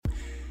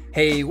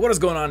Hey, what is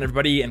going on,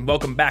 everybody, and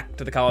welcome back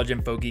to the College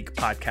Info Geek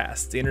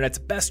podcast, the internet's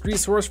best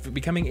resource for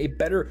becoming a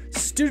better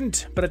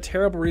student, but a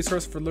terrible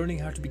resource for learning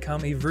how to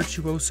become a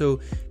virtuoso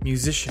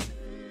musician.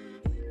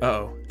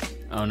 Uh-oh.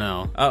 Oh,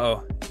 no.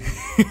 Uh-oh.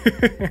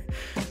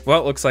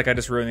 Well, it looks like I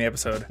just ruined the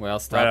episode. Well,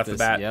 stop right off this. the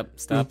bat. Yep,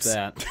 stop Oops.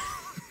 that.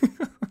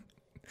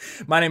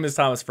 My name is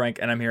Thomas Frank,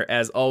 and I'm here,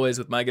 as always,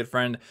 with my good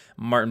friend,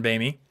 Martin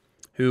Bamey,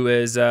 who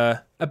is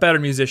a better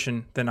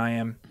musician than I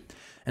am.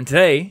 And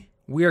today,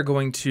 we are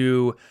going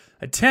to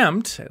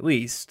attempt, at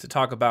least, to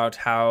talk about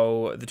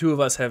how the two of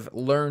us have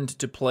learned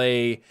to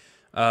play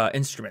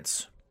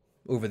instruments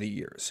over the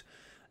years.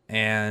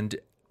 And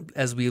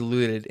as we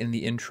alluded in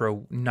the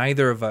intro,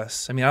 neither of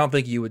us, I don't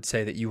think you would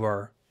say that you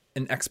are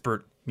an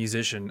expert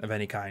musician of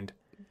any kind.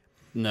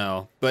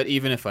 No, but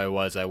even if I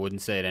was, I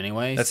wouldn't say it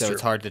anyway, That's so true.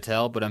 It's hard to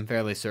tell, but I'm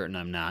fairly certain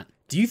I'm not.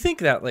 Do you think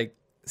that, like,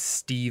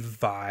 Steve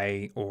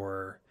Vai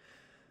or...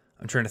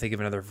 I'm trying to think of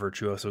another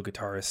virtuoso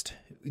guitarist.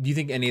 Do you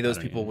think any of those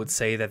people would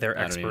say that they're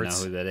experts? I don't even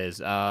know who that is.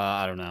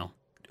 I don't know.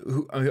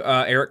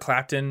 Eric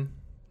Clapton,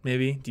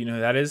 maybe? Do you know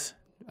who that is?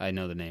 I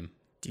know the name.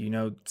 Do you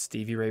know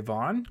Stevie Ray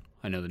Vaughan?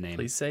 I know the name.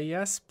 Please say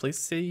yes. Please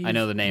say I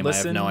know the name. I have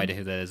listen no idea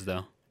who that is,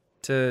 though.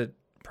 to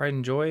Pride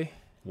and Joy?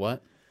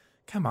 What?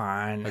 Come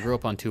on. I grew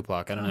up on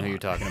Tupac. I don't know who you're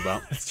talking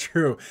about. That's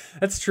true.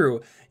 That's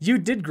true. You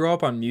did grow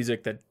up on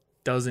music that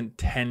doesn't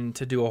tend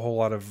to do a whole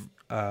lot of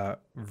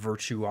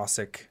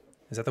virtuosic...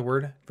 Is that the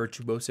word?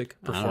 Virtuosic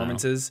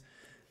performances?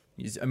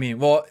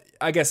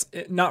 I guess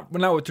not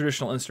with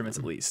traditional instruments,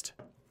 at least.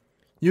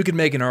 You could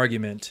make an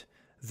argument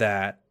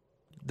that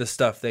the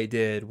stuff they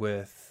did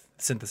with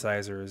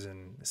synthesizers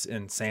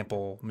and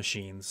sample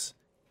machines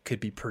could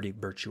be pretty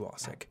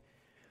virtuosic.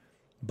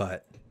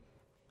 But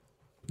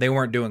they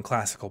weren't doing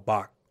classical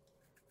Bach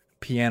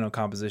piano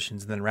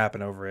compositions and then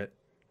rapping over it.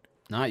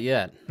 Not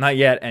yet. Not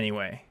yet,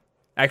 anyway.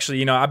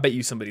 Actually, I bet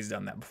you somebody's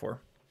done that before.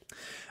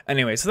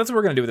 Anyway, so that's what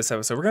we're going to do with this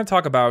episode. We're going to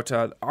talk about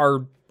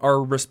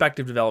our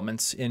respective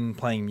developments in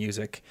playing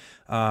music.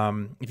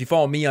 If you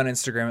follow me on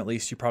Instagram, at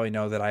least, you probably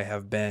know that I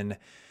have been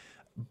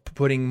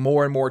putting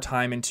more and more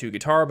time into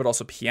guitar, but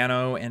also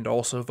piano and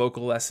also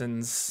vocal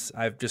lessons.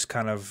 I've just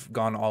kind of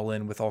gone all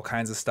in with all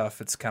kinds of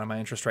stuff. It's kind of my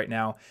interest right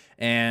now.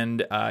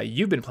 And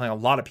you've been playing a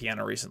lot of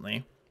piano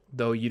recently,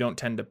 though you don't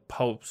tend to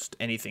post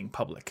anything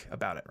public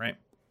about it, right?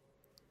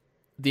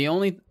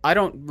 I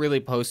don't really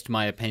post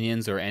my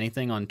opinions or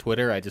anything on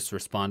Twitter. I just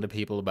respond to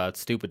people about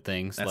stupid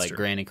things. That's like true.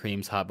 Granny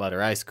Cream's Hot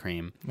Butter Ice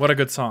Cream. What a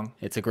good song.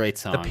 It's a great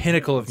song. The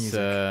pinnacle of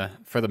music.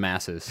 For the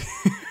masses.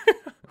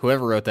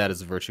 Whoever wrote that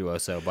is a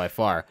virtuoso by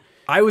far.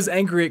 I was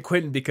angry at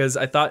Quentin because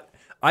I thought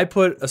I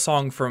put a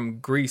song from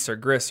Grease or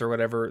Gris or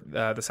whatever,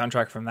 the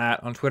soundtrack from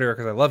that, on Twitter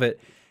because I love it,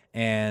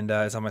 and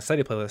it's on my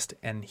study playlist,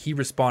 and he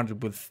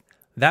responded with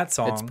that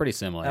song. It's pretty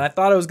similar. And I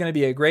thought it was going to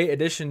be a great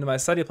addition to my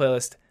study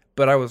playlist,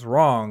 but I was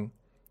wrong.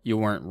 You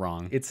weren't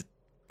wrong. It's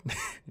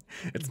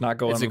not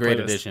going on the playlist. It's a great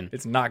addition.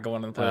 It's not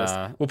going on the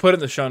playlist. We'll put it in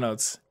the show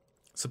notes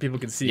so people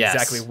can see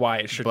exactly why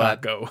it should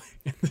not go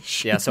in the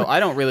show Yeah, so I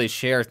don't really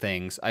share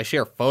things. I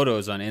share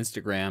photos on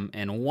Instagram,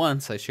 and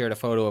once I shared a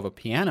photo of a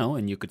piano,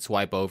 and you could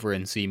swipe over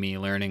and see me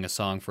learning a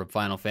song from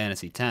Final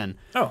Fantasy X.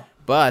 Oh.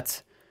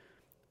 But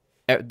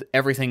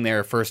everything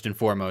there, first and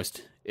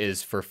foremost,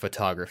 is for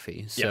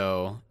photography.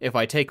 So if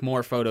I take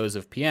more photos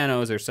of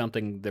pianos or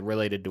something that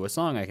related to a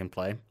song I can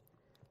play,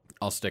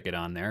 I'll stick it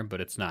on there, but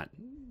it's not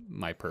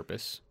my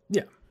purpose.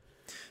 Yeah.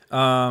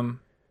 So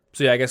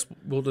I guess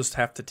we'll just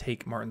have to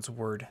take Martin's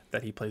word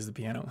that he plays the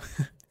piano.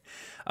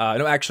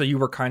 No, actually, you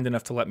were kind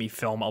enough to let me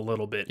film a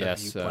little bit of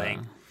you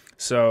playing.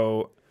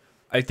 So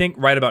I think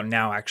right about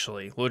now,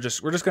 actually, we're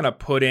just gonna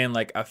put in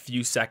like a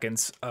few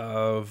seconds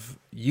of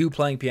you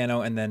playing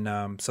piano and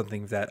then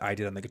something that I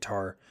did on the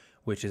guitar,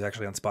 which is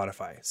actually on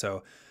Spotify.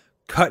 So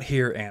cut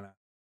here, Anna.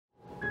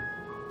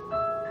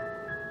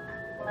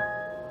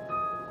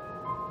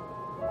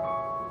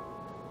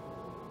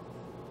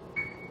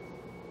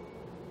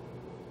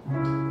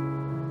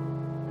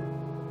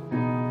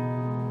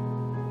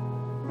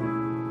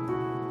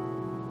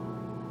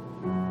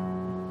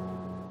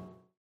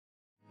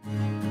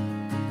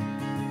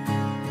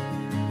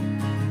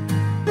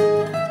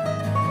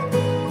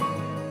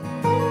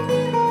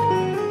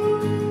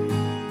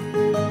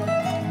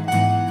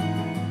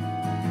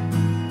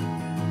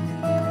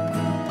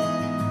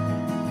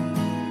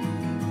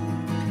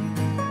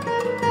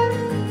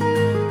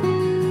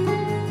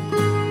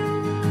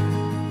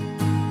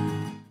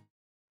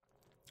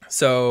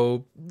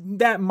 So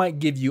that might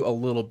give you a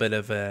little bit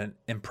of an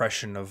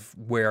impression of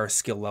where our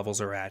skill levels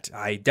are at.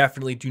 I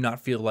definitely do not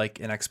feel like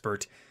an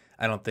expert.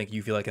 I don't think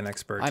you feel like an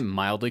expert. I'm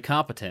mildly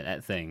competent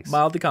at things.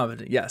 Mildly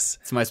competent, yes.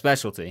 It's my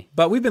specialty.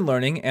 But we've been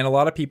learning, and a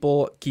lot of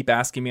people keep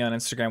asking me on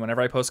Instagram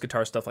whenever I post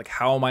guitar stuff, like,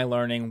 how am I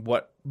learning?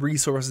 What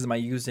resources am I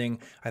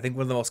using? I think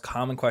one of the most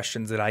common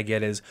questions that I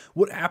get is,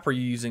 what app are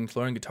you using to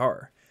learn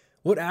guitar?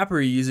 What app are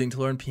you using to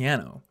learn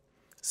piano?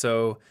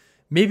 So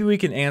maybe we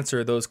can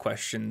answer those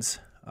questions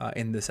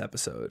in this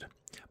episode.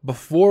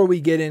 Before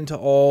we get into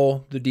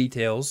all the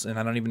details, and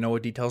I don't even know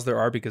what details there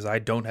are because I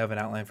don't have an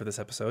outline for this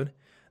episode,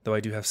 though I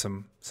do have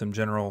some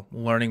general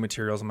learning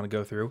materials I'm going to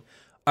go through.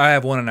 I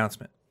have one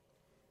announcement.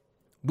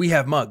 We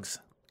have mugs.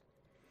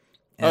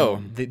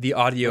 And the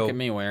audio. Look at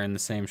me wearing the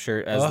same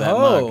shirt as that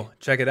mug.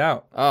 Check it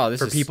out. Oh,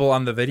 this for is people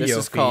on the video this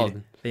is feed.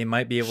 called They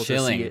might be able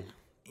shilling. to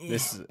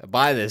see it.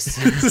 Buy this.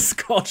 This is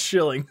called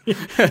shilling.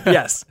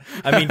 Yes,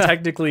 I mean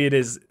technically it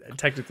is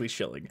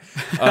shilling.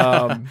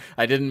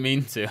 I didn't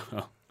mean to.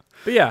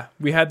 But yeah,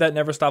 we had that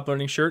Never Stop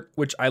Learning shirt,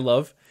 which I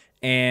love.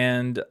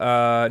 And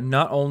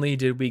not only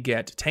did we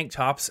get tank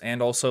tops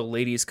and also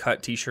ladies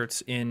cut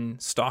t-shirts in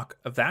stock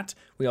of that,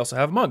 we also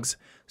have mugs.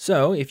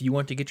 So if you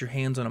want to get your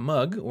hands on a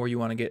mug or you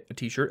want to get a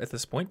t-shirt at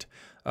this point,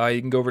 you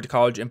can go over to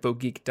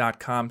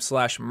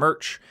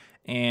collegeinfogeek.com/merch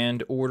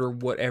and order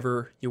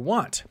whatever you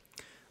want.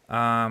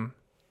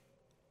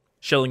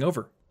 Shilling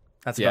over.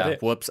 That's about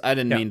it. Whoops. I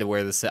didn't mean to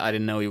wear this. I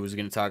didn't know he was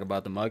going to talk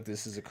about the mug.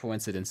 This is a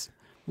coincidence.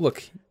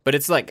 Look, but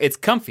it's like, it's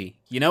comfy,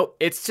 you know?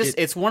 It's just,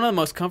 it's one of the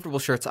most comfortable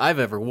shirts I've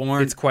ever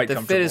worn. It's quite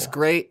comfortable. The fit is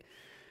greght.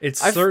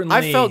 Certainly...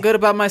 I felt good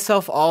about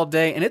myself all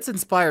day, and it's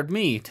inspired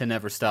me to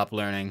never stop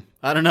learning.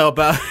 I don't know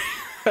about...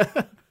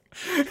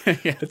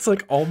 It's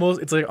like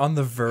almost, it's like on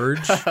the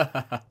verge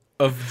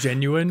of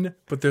genuine,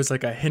 but there's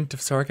like a hint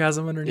of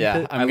sarcasm underneath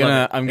it. I'm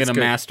gonna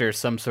master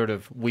some sort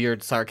of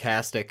weird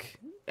sarcastic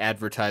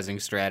advertising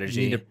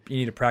strategy. You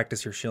need to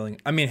practice your shilling.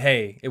 I mean,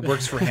 hey, it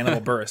works for Hannibal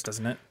Buress,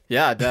 doesn't it?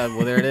 Yeah,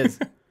 well, there it is.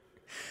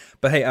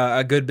 But hey,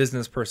 a good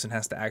business person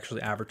has to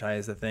actually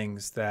advertise the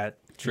things that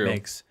he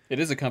makes. It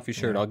is a comfy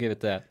shirt. I'll give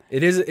it that.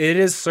 It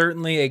is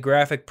certainly a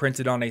graphic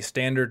printed on a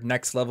standard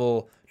next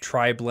level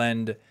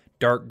tri-blend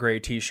dark gray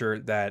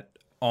t-shirt that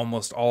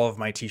almost all of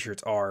my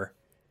t-shirts are.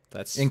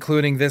 That's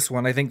including this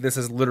one. I think this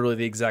is literally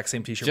the exact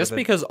same t-shirt. Just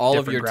because all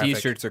of your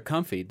t-shirts are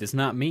comfy does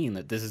not mean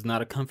that this is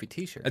not a comfy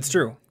t-shirt. It's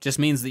true. Just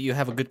means that you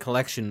have a good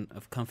collection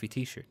of comfy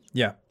t-shirts.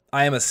 Yeah.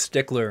 I am a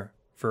stickler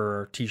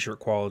for t-shirt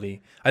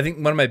quality. I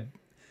think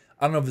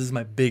I don't know if this is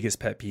my biggest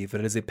pet peeve, but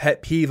it is a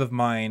pet peeve of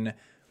mine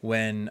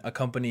when a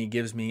company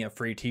gives me a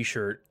free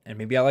t-shirt, and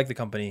maybe I like the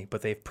company,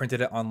 but they've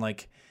printed it on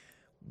like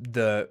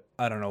the,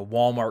 I don't know,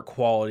 Walmart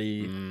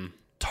quality,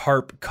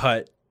 tarp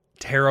cut,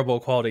 terrible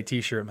quality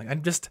t-shirt. I'm like,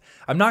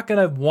 I'm not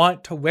going to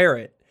want to wear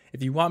it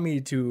if you want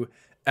me to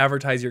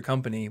advertise your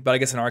company. But I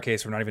guess in our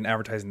case, we're not even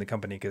advertising the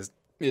company because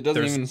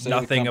there's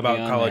nothing about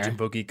College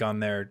Info Geek on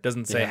there. It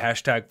doesn't say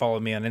hashtag follow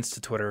me on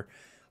Insta Twitter,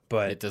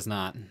 but it does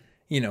not.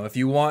 You know, if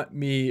you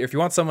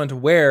want someone to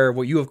wear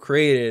what you have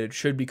created, it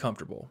should be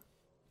comfortable.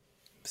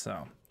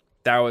 So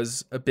that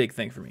was a big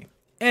thing for me.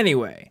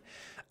 Anyway,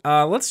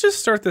 let's just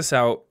start this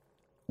out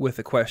with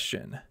a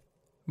question.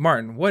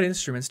 Martin, what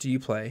instruments do you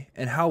play,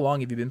 and how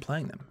long have you been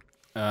playing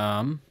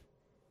them?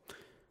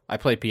 I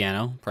play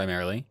piano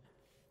primarily.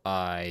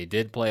 I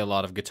did play a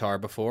lot of guitar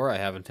before. I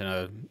haven't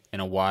in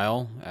a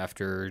while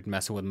after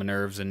messing with my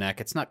nerves and neck.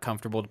 It's not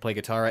comfortable to play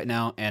guitar right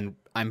now, and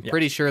I'm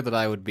pretty sure that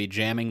I would be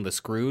jamming the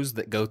screws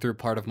that go through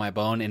part of my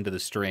bone into the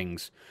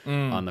strings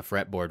on the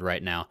fretboard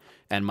right now,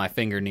 and my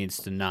finger needs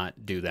to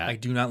not do that. I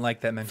do not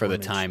like that mental for the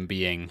image. time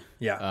being.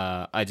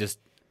 Yeah. I don't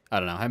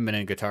know. I haven't been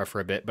in guitar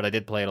for a bit, but I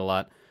did play it a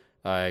lot.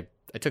 I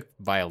took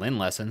violin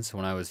lessons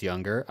when I was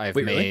younger. I've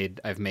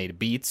made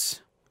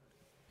beats.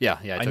 Yeah.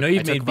 I know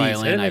you've took made beats.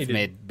 violin. I've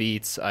made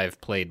beats. I've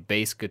played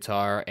bass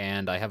guitar,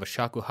 and I have a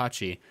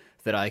shakuhachi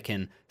that I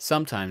can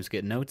sometimes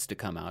get notes to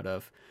come out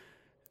of.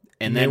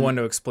 And then want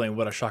to explain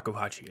what a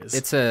shakuhachi is.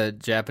 It's a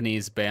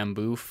Japanese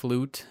bamboo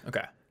flute.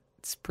 Okay.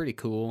 It's pretty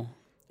cool.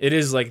 It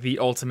is like the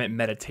ultimate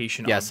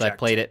meditation Yes, object. I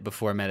played it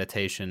before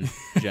meditation,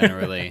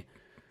 generally.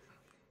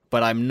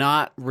 But I'm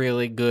not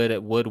really good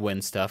at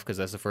woodwind stuff because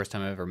that's the first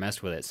time I've ever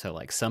messed with it. So,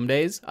 like, some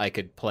days I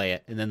could play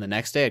it, and then the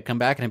next day I'd come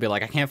back and I'd be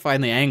like, I can't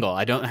find the angle.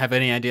 I don't have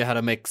any idea how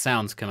to make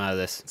sounds come out of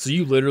this. So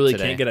you literally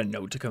can't get a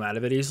note to come out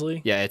of it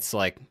easily? Yeah, it's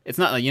like, it's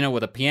not like,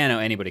 with a piano,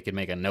 anybody could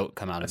make a note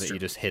come out of it. True. You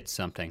just hit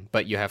something.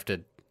 But you have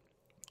to,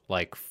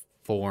 like,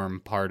 form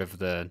part of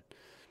the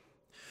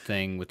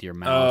thing with your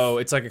mouth. Oh,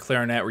 it's like a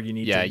clarinet where you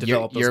need to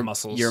develop those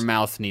muscles. Your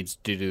mouth needs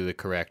to do the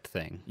correct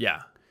thing.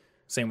 Yeah.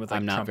 Same with like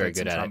I'm not very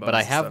good at it, but but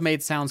I have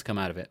made sounds come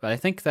out of it. But I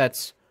think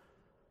that's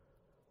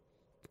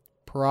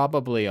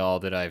probably all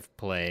that I've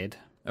played.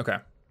 Okay.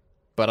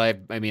 But I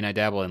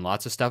dabble in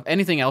lots of stuff.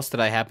 Anything else that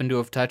I happen to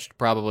have touched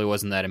probably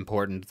wasn't that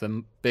important.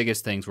 The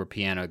biggest things were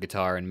piano,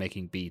 guitar, and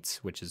making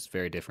beats, which is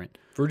very different.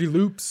 Fruity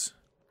Loops.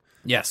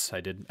 Yes, I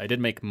did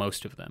make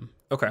most of them.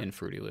 Okay. In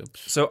Fruity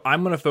Loops. So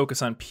I'm going to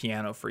focus on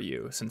piano for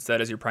you, since that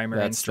is your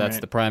primary instrument.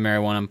 That's the primary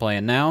one I'm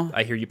playing now.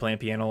 I hear you playing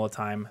piano all the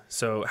time.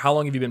 So how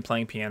long have you been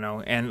playing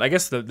piano? And I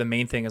guess the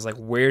main thing is, like,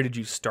 where did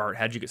you start?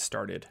 How did you get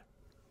started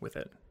with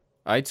it?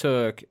 I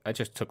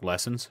just took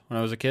lessons when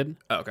I was a kid.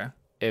 Oh, okay.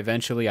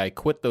 Eventually, I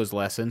quit those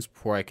lessons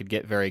before I could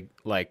get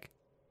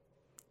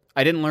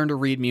I didn't learn to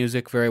read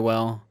music very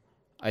well.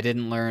 I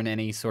didn't learn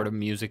any sort of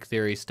music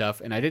theory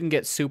stuff, and I didn't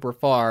get super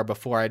far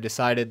before I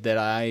decided that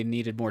I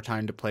needed more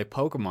time to play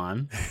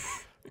Pokemon,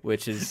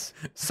 which is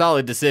a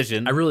solid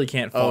decision. I really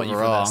can't fault you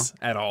for this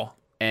at all.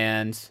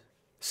 And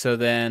so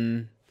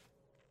then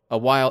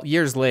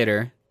years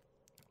later,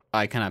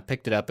 I kind of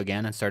picked it up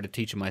again and started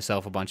teaching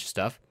myself a bunch of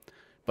stuff.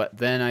 But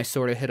then I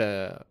sort of hit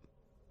a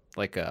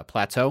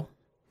plateau.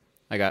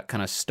 I got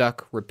kind of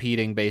stuck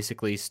repeating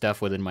basically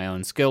stuff within my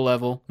own skill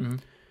level. Mm-hmm.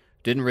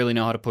 Didn't really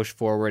know how to push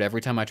forward. Every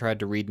time I tried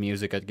to read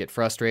music, I'd get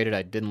frustrated.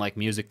 I didn't like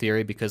music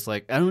theory because,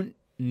 like, I don't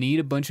need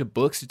a bunch of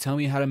books to tell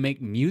me how to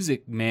make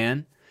music,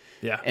 man.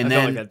 Yeah, and I then,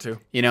 felt like that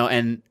too.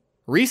 And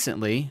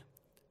recently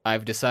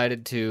I've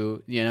decided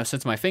to,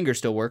 since my finger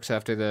still works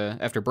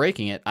after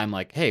breaking it, I'm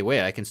like, hey,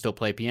 wait, I can still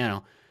play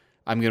piano.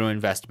 I'm going to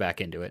invest back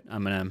into it.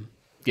 I'm going to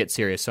get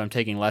serious. So I'm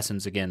taking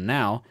lessons again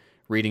now,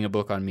 reading a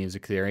book on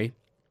music theory.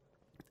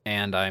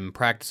 And I'm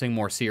practicing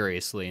more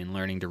seriously and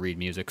learning to read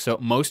music. So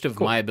most of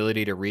my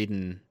ability to read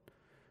and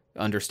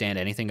understand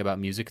anything about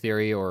music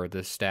theory or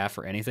the staff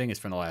or anything is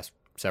from the last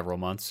several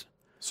months.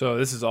 So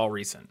this is all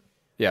recent.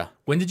 Yeah.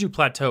 When did you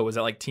plateau? Was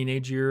that like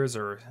teenage years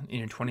or in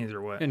your 20s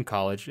or what? In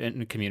college,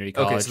 in community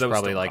college, so that was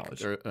probably still like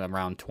college.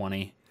 Around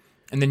 20.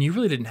 And then you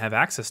really didn't have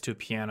access to a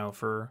piano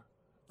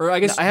or I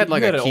guess I had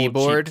like you a an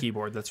keyboard. old cheap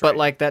keyboard, that's right. But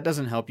like that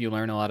doesn't help you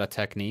learn a lot of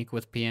technique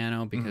with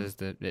piano because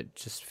it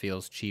just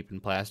feels cheap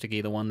and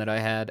plasticky, the one that I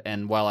had.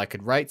 And while I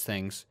could write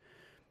things,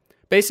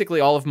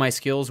 basically all of my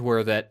skills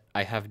were that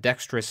I have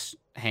dexterous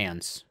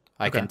hands.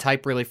 I can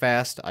type really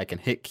fast. I can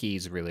hit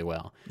keys really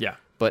well. Yeah.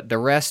 But the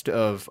rest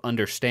of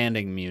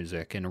understanding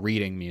music and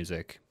reading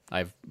music,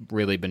 I've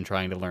really been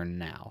trying to learn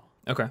now.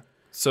 Okay.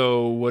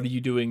 So what are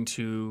you doing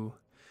to...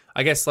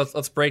 I guess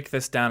let's break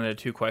this down into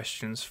two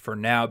questions for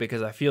now,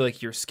 because I feel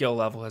like your skill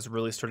level has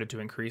really started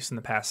to increase in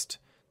the past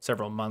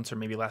several months or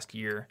maybe last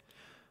year.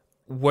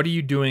 What are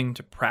you doing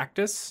to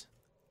practice,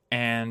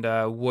 and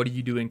what are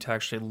you doing to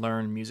actually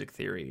learn music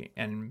theory,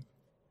 and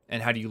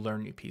how do you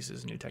learn new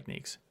pieces, new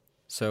techniques?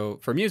 So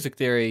for music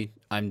theory,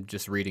 I'm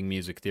just reading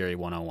Music Theory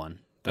 101,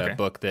 the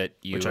book that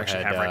you Which I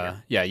actually have right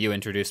here. Yeah, you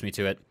introduced me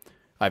to it.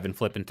 I've been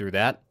flipping through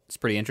that. It's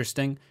pretty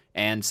interesting.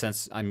 And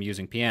since I'm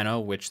using piano,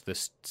 which the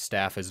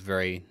staff is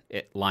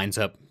it lines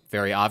up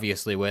very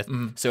obviously with,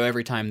 so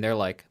every time they're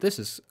like, this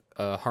is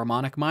a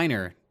harmonic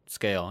minor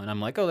scale. And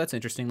I'm like, oh, that's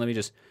interesting. Let me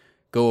just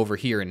go over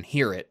here and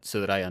hear it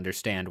so that I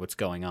understand what's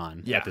going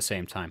on at the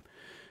same time.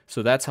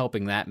 So that's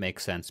helping that make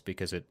sense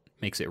because it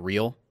makes it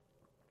real.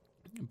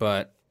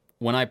 But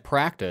when I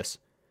practice,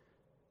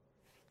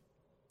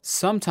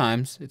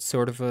 sometimes it's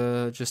sort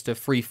of just a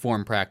free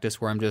form practice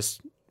where I'm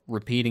just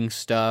repeating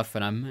stuff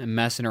and I'm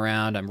messing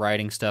around, I'm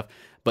writing stuff.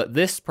 But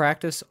this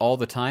practice all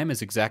the time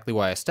is exactly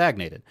why I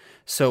stagnated.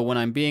 So when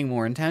I'm being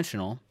more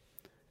intentional,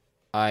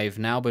 I've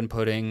now been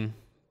putting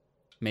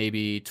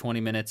maybe 20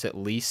 minutes at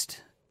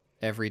least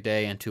every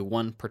day into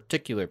one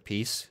particular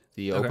piece,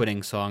 the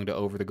opening song to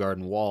Over the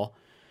Garden Wall.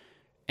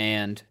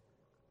 And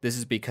this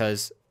is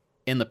because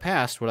in the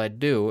past, what I'd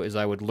do is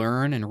I would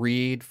learn and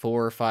read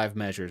 4 or 5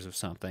 measures of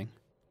something.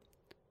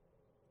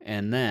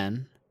 And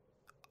then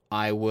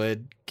I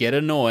would get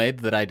annoyed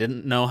that I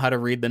didn't know how to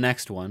read the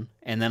next one,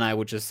 and then I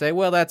would just say,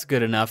 well, that's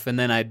good enough, and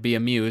then I'd be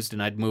amused,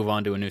 and I'd move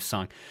on to a new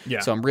song. Yeah.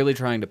 So I'm really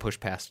trying to push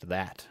past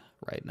that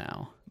right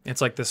now.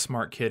 It's like the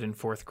smart kid in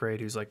 4th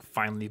grade who's like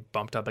finally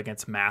bumped up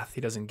against math he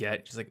doesn't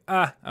get. He's like,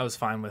 I was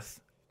fine with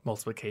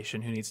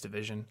multiplication. Who needs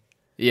division?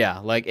 Yeah,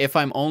 like if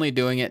I'm only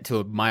doing it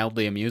to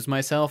mildly amuse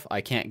myself, I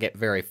can't get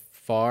very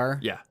far.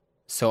 Yeah.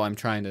 So I'm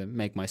trying to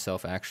make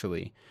myself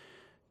actually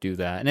do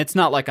that. And it's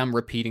not like I'm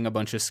repeating a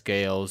bunch of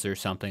scales or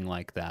something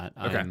like that.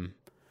 Okay. I'm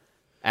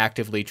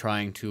actively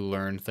trying to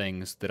learn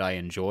things that I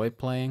enjoy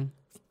playing.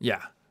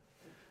 Yeah.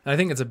 And I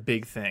think it's a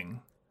big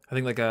thing. I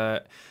think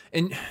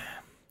and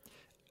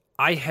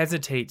I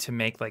hesitate to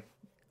make like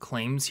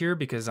claims here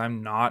because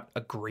I'm not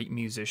a great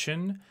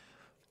musician,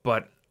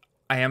 but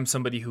I am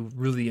somebody who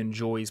really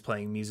enjoys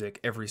playing music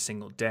every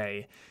single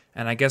day.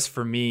 And I guess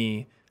for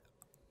me,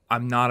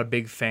 I'm not a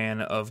big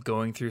fan of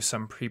going through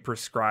some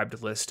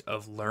pre-prescribed list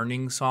of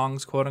learning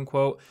songs, quote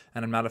unquote.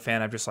 And I'm not a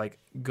fan of just like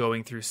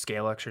going through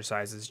scale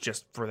exercises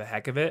just for the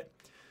heck of it.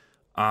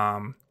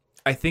 I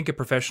think a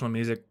professional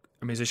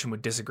musician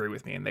would disagree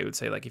with me, and they would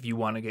say like, if you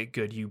want to get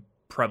good, you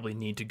probably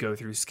need to go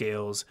through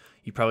scales.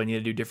 You probably need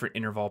to do different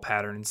interval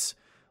patterns.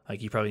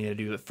 Like you probably need to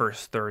do the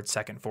first, third,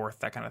 second, fourth,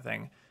 that kind of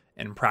thing,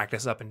 and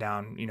practice up and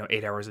down,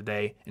 8 hours a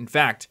day. In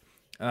fact,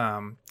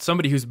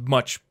 somebody who's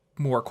much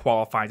more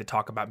qualified to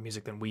talk about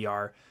music than we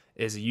are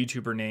is a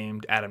YouTuber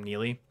named Adam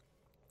Neely.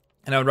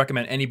 And I would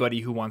recommend anybody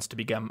who wants to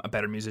become a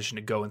better musician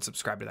to go and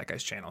subscribe to that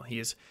guy's channel. He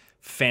is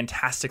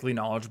fantastically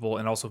knowledgeable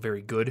and also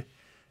very good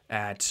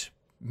at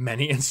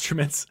many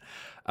instruments.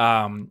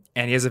 And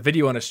he has a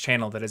video on his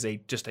channel that is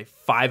just a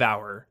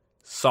 5-hour,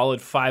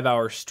 solid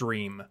 5-hour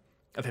stream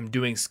of him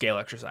doing scale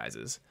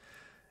exercises.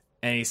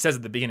 And he says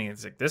at the beginning,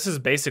 it's like, this is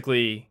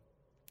basically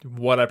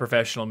what a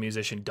professional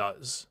musician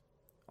does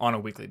on a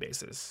weekly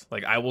basis.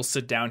 Like I will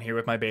sit down here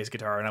with my bass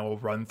guitar and I will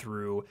run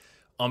through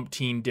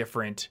umpteen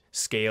different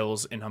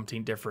scales and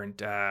umpteen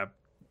different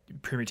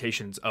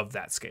permutations of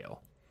that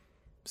scale.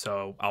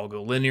 So I'll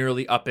go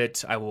linearly up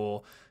it. I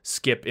will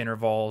skip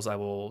intervals. I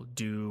will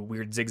do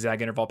weird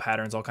zigzag interval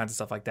patterns, all kinds of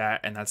stuff like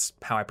that. And that's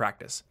how I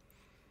practice.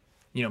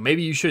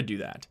 Maybe you should do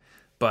that.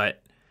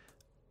 But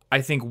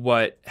I think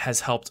what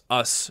has helped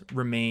us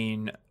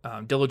remain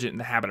diligent in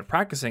the habit of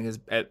practicing is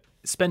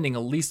spending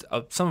at least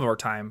some of our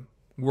time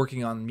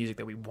working on music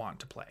that we want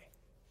to play.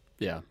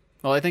 Yeah.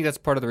 Well, I think that's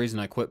part of the reason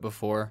I quit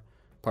before.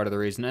 Part of the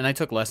reason, and I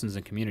took lessons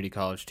in community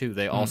college too.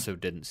 They also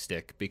didn't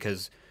stick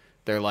because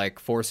they're like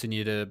forcing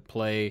you to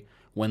play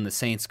When the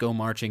Saints Go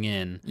Marching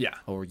In,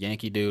 or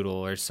Yankee Doodle,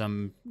 or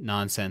some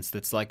nonsense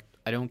that's like,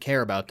 I don't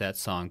care about that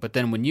song. But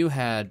then when you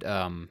had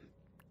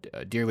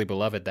Dearly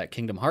Beloved, that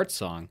Kingdom Hearts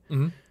song,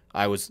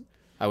 I was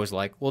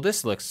like, well,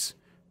 this looks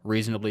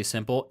reasonably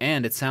simple,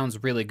 and it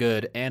sounds really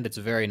good, and it's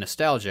very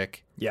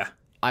nostalgic. Yeah.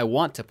 I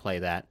want to play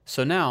that.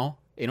 So now,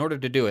 in order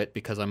to do it,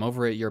 because I'm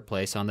over at your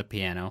place on the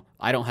piano,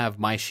 I don't have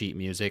my sheet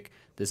music.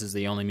 This is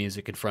the only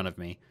music in front of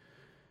me.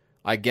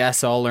 I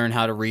guess I'll learn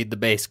how to read the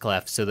bass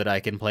clef so that I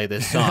can play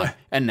this song.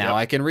 And now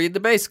I can read the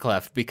bass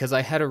clef because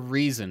I had a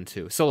reason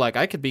to. So, like,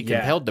 I could be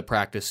compelled to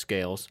practice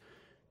scales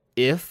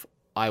if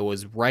I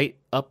was right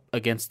up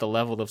against the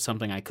level of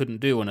something I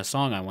couldn't do in a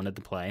song I wanted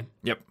to play.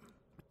 Yep.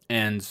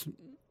 And,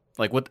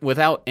 like,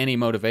 without any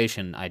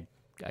motivation, I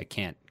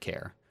can't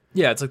care.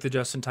 Yeah, it's like the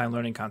just-in-time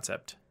learning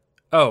concept.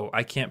 Oh,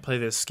 I can't play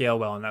this scale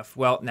well enough.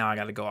 Well, now I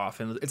got to go off.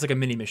 And it's like a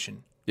mini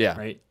mission. Yeah.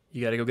 Right?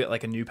 You got to go get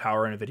like a new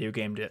power in a video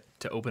game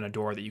to open a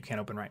door that you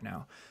can't open right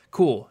now.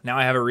 Cool. Now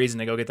I have a reason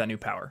to go get that new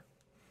power.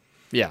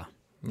 Yeah.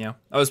 You know,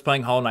 I was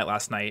playing Hollow Knight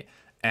last night,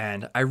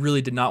 and I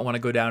really did not want to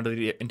go down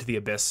to into the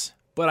abyss,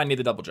 but I need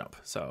the double jump.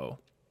 So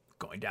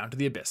going down to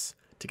the abyss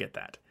to get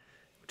that,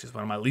 which is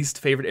one of my least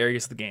favorite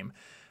areas of the game.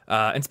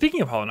 And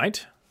speaking of Hollow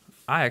Knight,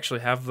 I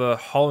actually have the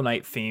Hollow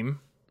Knight theme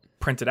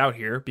printed out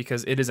here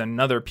because it is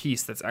another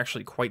piece that's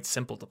actually quite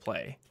simple to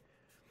play.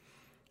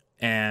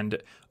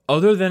 And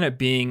other than it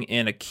being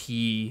in a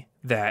key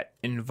that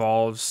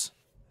involves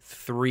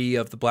 3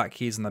 of the black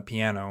keys on the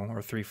piano,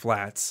 or 3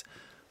 flats,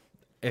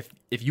 if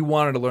you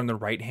wanted to learn the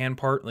right hand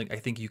part, like I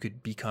think you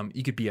could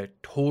be a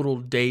total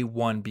day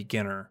one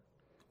beginner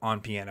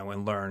on piano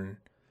and learn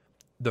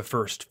the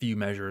first few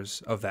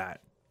measures of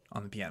that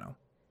on the piano.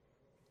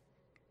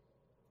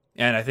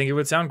 And I think it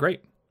would sound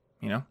great.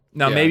 You know,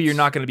 now maybe you're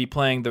not going to be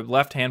playing the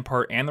left hand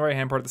part and the right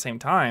hand part at the same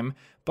time,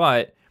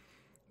 but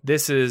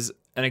this is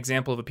an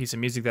example of a piece of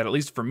music that, at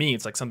least for me,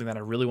 it's like something that I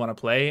really want to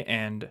play.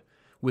 And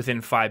within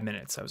 5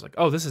 minutes, I was like,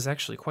 oh, this is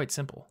actually quite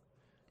simple,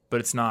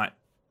 but it's not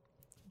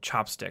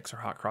chopsticks or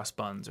hot cross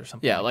buns or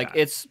something. Yeah, like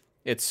that.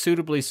 it's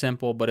suitably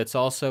simple, but it's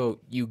also,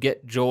 you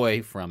get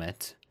joy from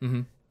it.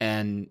 Mm-hmm.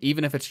 And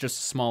even if it's just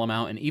a small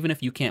amount, and even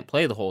if you can't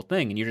play the whole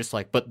thing, and you're just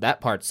like, but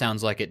that part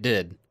sounds like it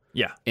did.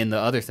 Yeah. In the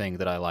other thing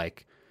that I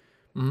like.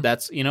 Mm-hmm.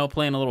 That's,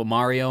 playing a little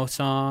Mario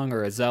song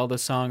or a Zelda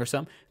song or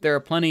something. There are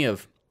plenty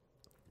of,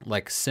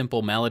 like,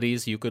 simple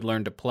melodies you could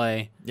learn to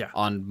play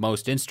on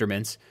most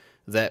instruments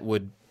that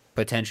would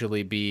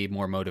potentially be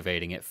more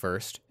motivating at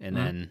first. And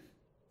then,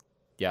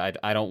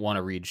 I don't want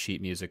to read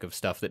sheet music of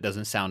stuff that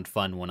doesn't sound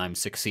fun when I'm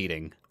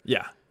succeeding.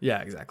 Yeah,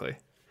 exactly.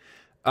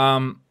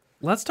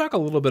 Let's talk a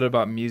little bit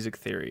about music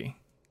theory.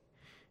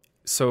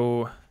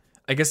 So,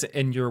 I guess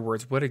in your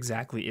words, what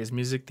exactly is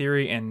music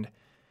theory, and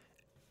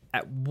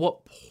at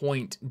what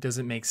point does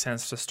it make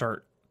sense to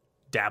start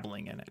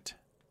dabbling in it?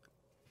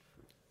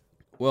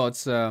 Well,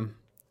 it's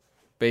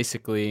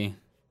basically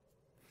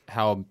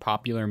how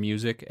popular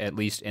music, at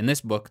least in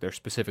this book, they're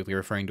specifically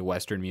referring to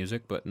Western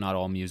music, but not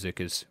all music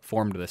is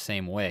formed the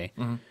same way.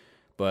 Mm-hmm.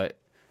 But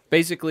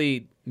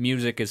basically,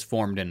 music is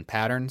formed in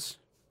patterns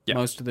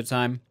most of the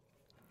time.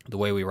 The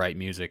way we write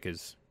music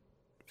is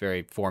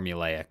very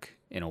formulaic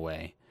in a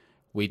way.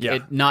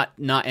 Not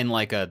in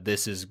like a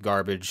this is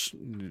garbage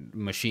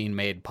machine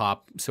made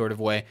pop sort of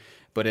way,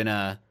 but in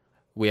a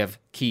we have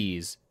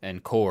keys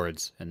and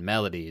chords and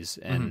melodies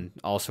and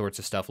all sorts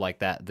of stuff like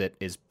that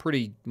is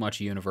pretty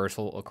much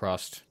universal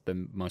across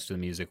most of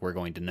the music we're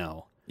going to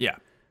know. Yeah.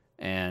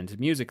 And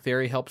music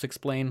theory helps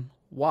explain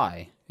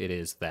why it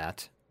is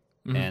that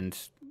and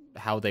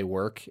how they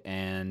work,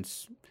 and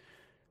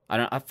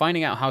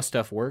finding out how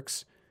stuff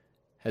works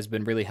has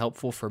been really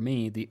helpful for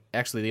me. The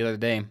other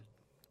day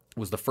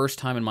was the first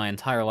time in my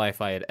entire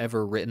life I had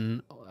ever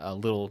written a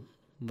little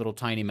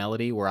tiny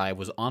melody where I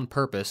was on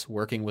purpose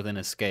working within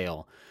a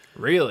scale.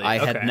 Really? I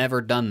had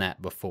never done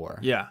that before.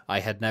 Yeah. I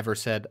had never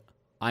said,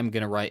 I'm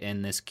going to write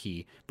in this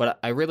key. But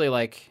I really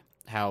like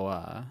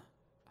how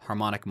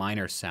harmonic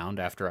minors sound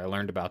after I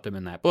learned about them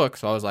in that book.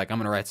 So I was like, I'm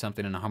going to write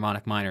something in a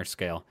harmonic minor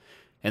scale.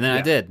 And then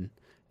I did.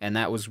 And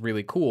that was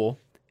really cool.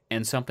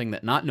 And something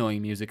that not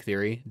knowing music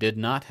theory did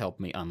not help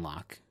me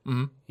unlock.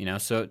 Mm-hmm.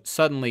 So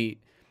suddenly,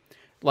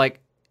 like,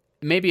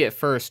 maybe at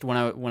first when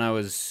I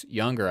was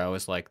younger, I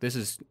was like,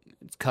 it's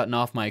cutting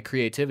off my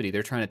creativity.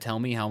 They're trying to tell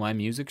me how my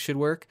music should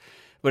work.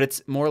 But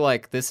it's more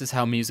like this is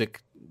how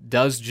music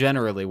does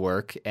generally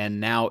work. And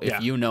now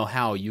if you know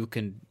how, you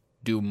can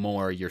do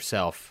more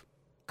yourself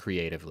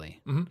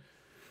creatively. Mm-hmm.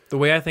 The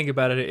way I think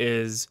about it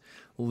is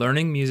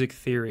learning music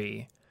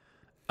theory,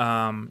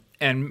 and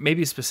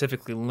maybe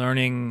specifically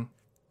learning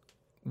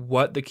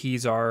what the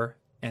keys are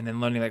and then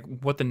learning like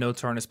what the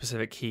notes are in a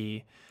specific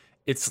key.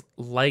 It's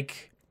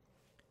like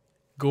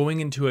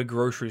going into a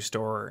grocery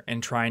store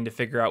and trying to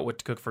figure out what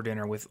to cook for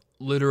dinner with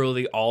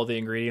literally all the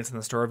ingredients in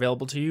the store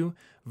available to you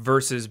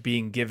versus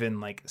being given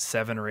like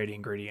 7 or 8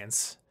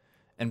 ingredients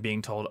and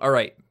being told, all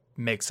right,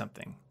 make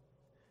something.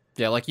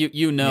 Yeah, like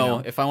you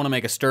know, if I want to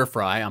make a stir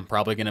fry, I'm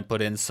probably going to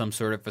put in some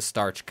sort of a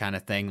starch kind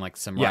of thing, like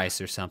some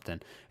rice or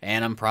something.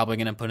 And I'm probably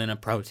going to put in a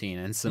protein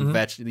and some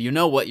You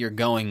know what you're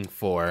going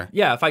for.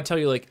 Yeah, if I tell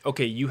you like,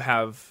 okay, you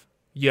have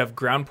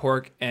ground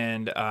pork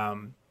and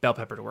bell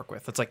pepper to work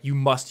with. It's like you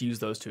must use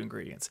those 2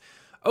 ingredients.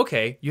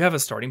 Okay, you have a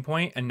starting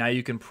point, and now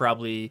you can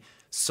probably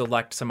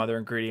select some other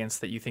ingredients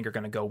that you think are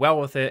going to go well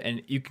with it,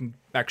 and you can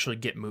actually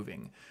get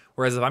moving.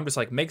 Whereas if I'm just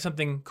like, make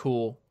something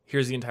cool,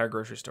 here's the entire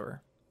grocery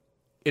store,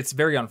 it's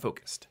very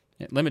unfocused.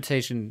 Yeah,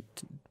 limitation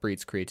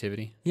breeds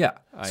creativity. Yeah.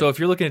 So if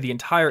you're looking at the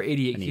entire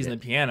 88 keys in the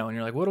piano and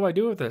you're like, what do I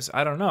do with this?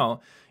 I don't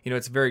know.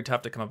 It's very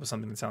tough to come up with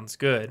something that sounds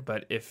good.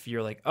 But if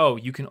you're like, oh,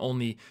 you can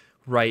only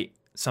write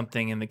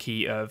something in the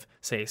key of,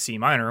 say, C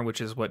minor,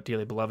 which is what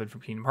Dearly Beloved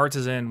from Kingdom Hearts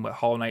is in, what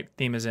Hollow Knight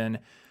theme is in,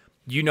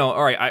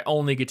 all right, I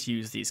only get to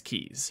use these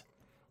keys.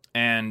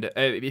 And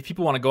if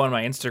people want to go on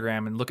my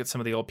Instagram and look at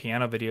some of the old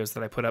piano videos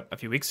that I put up a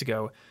few weeks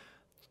ago,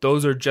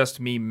 those are just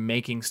me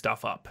making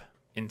stuff up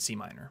in C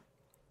minor.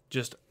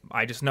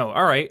 I just know,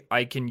 all right,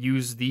 I can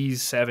use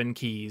these 7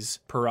 keys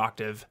per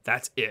octave.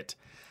 That's it.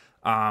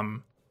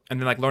 And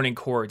then like learning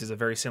chords is a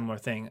very similar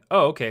thing.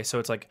 Oh, okay, so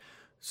it's like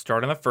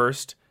start on the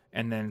first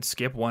and then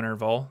skip 1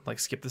 interval, like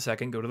skip the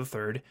second, go to the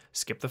third,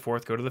 skip the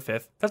fourth, go to the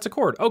fifth. That's a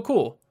chord. Oh,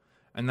 cool.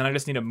 And then I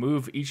just need to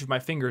move each of my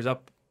fingers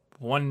up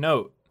 1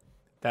 note.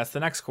 That's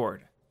the next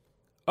chord.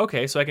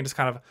 Okay, so I can just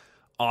kind of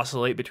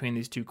oscillate between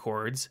these 2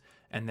 chords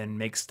and then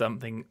make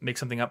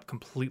something up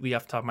completely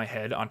off the top of my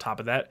head on top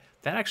of that.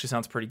 That actually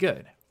sounds pretty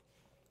good.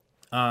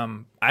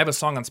 I have a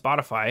song on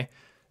Spotify.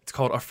 It's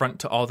called Affront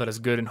to All That Is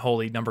Good and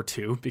Holy, number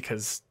 2,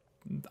 because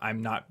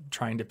I'm not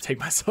trying to take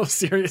myself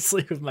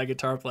seriously with my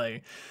guitar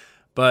playing.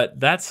 But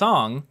that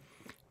song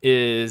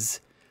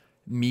is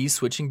me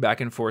switching back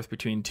and forth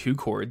between 2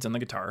 chords on the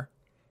guitar.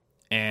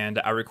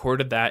 And I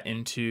recorded that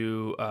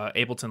into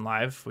Ableton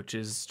Live, which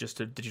is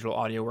just a digital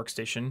audio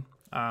workstation.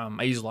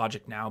 I use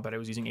Logic now, but I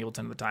was using Ableton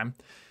at the time.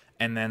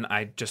 And then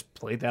I just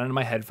played that into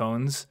my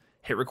headphones,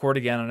 hit record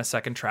again on a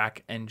second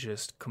track, and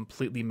just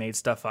completely made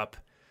stuff up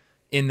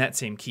in that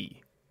same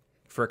key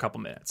for a couple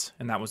minutes.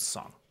 And that was the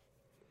song.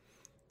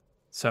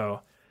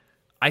 So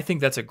I think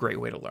that's a great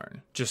way to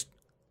learn.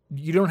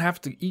 You don't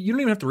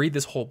even have to read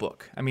this whole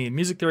book. I mean,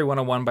 Music Theory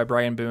 101 by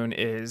Brian Boone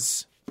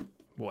is,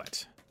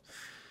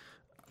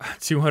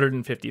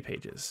 250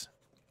 pages.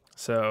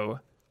 So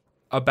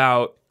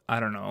about,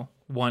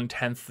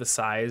 1/10 the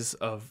size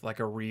of like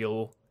a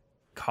real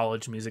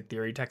college music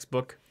theory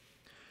textbook.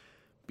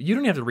 But you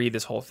don't have to read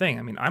this whole thing.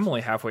 I mean, I'm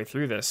only halfway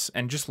through this,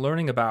 and just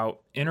learning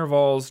about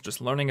intervals,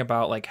 just learning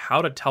about like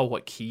how to tell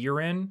what key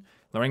you're in,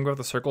 learning about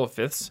the circle of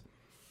fifths,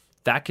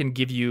 that can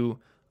give you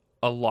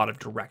a lot of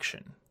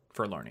direction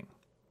for learning.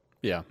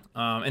 Yeah.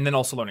 And then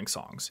also learning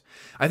songs.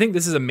 I think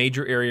this is a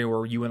major area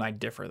where you and I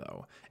differ,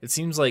 though. It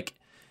seems like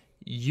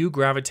you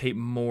gravitate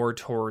more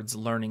towards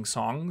learning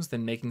songs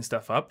than making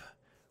stuff up,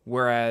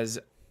 whereas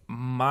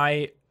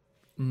my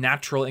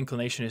natural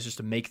inclination is just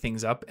to make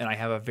things up, and I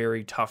have a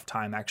very tough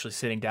time actually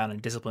sitting down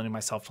and disciplining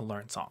myself to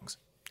learn songs.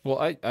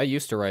 Well, I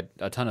used to write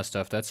a ton of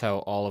stuff. That's how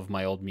all of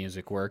my old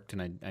music worked,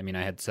 and I mean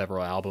I had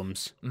several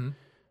albums.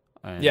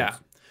 Mm-hmm. Yeah.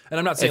 And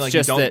I'm not saying like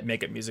you don't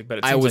make up music, but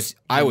it seems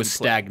I was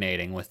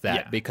stagnating with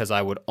that because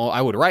I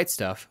would write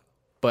stuff,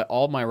 but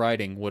all my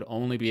writing would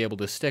only be able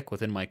to stick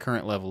within my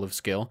current level of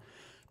skill,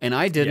 and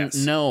I didn't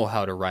know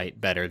how to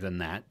write better than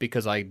that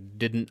because I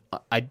didn't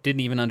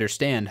even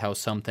understand how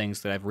some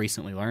things that I've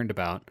recently learned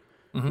about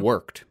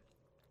worked.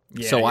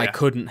 Yeah, so I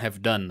couldn't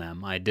have done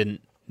them. I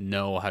didn't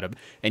know how to,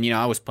 and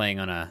I was playing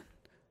on an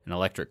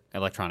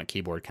electronic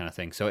keyboard kind of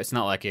thing, so it's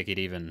not like I could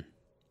even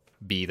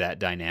be that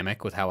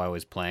dynamic with how I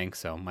was playing,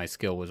 so my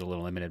skill was a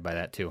little limited by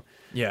that too.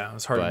 Yeah, it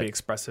was hard to be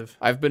expressive.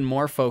 I've been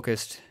more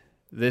focused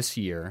this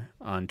year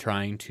on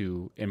trying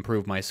to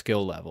improve my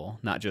skill level,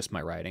 not just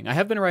my writing. I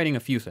have been writing a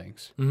few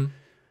things,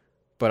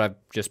 but I've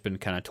just been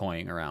kind of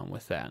toying around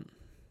with that.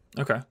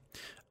 Okay.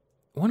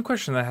 One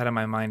question that I had in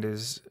my mind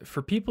is,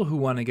 for people who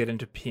want to get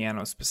into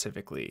piano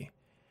specifically,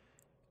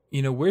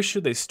 where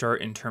should they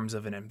start in terms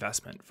of an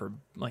investment for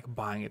like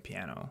buying a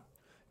piano?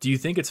 Do you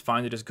think it's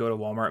fine to just go to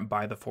Walmart and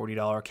buy the $40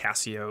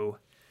 Casio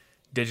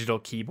digital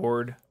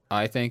keyboard?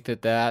 I think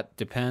that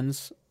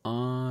depends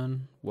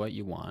on what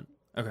you want.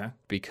 Okay.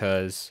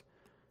 Because,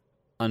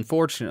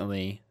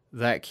 unfortunately,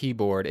 that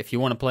keyboard, if you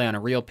want to play on a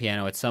real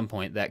piano at some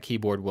point, that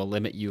keyboard will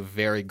limit you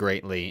very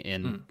greatly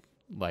in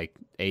like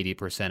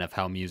 80% of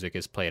how music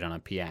is played on a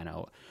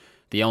piano.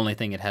 The only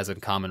thing it has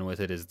in common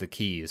with it is the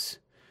keys.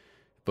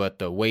 But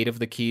the weight of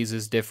the keys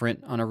is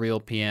different on a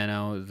real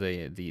piano.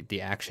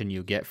 The action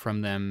you get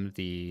from them,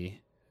 the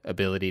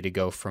ability to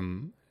go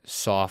from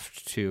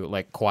soft to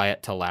like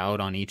quiet to loud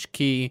on each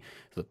key,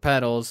 the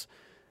pedals,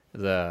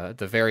 the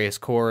various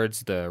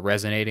chords, the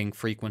resonating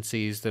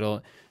frequencies,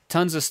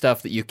 tons of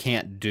stuff that you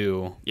can't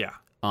do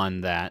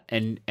on that,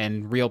 and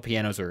real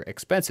pianos are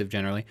expensive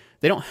generally.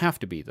 They don't have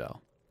to be,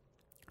 though.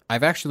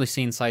 I've actually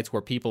seen sites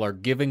where people are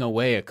giving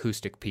away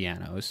acoustic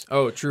pianos.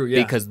 Oh, true,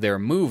 yeah. Because they're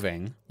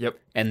moving. Yep.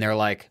 And they're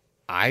like,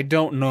 I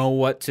don't know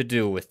what to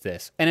do with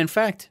this. And in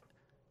fact,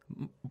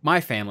 my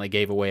family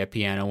gave away a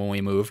piano when we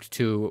moved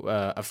to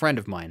a friend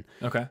of mine.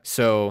 Okay.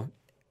 So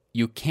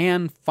you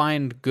can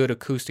find good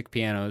acoustic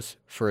pianos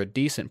for a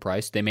decent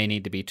price. They may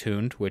need to be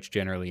tuned, which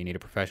generally you need a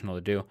professional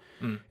to do.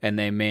 And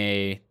they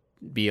may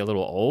be a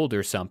little old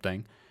or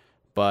something,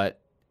 but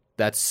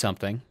that's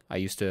something. I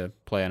used to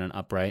play on an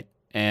upright.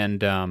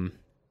 And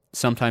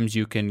sometimes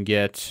you can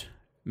get,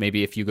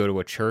 maybe if you go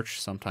to a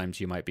church, sometimes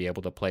you might be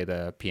able to play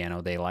the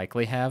piano they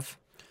likely have.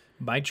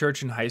 My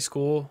church in high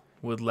school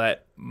would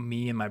let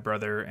me and my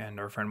brother and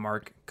our friend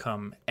Mark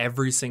come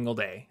every single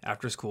day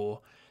after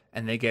school,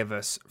 and they gave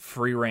us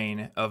free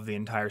reign of the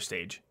entire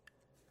stage.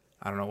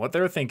 I don't know what they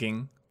were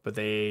thinking, but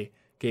they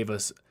gave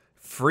us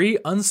free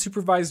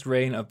unsupervised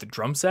reign of the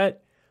drum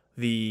set,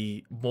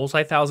 the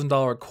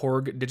multi-$1,000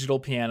 Korg digital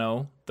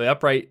piano, the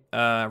upright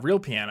real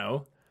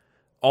piano,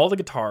 all the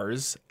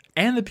guitars,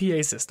 and the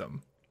PA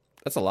system.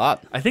 That's a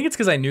lot. I think it's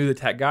because I knew the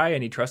tech guy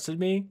and he trusted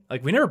me.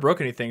 Like, we never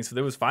broke anything, so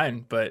that was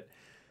fine. But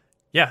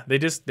yeah, they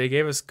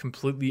gave us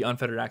completely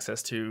unfettered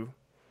access to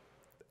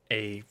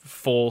a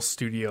full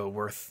studio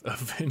worth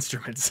of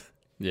instruments.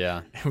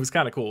 Yeah. It was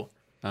kind of cool.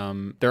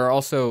 There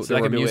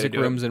were music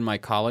rooms in my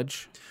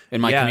college,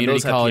 in my community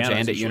college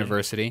and at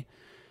university.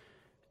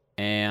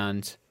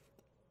 And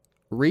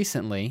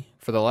recently,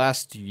 for the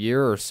last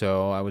year or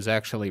so, I was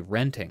actually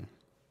renting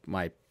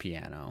my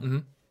piano. Mm-hmm.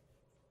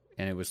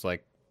 And it was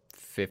like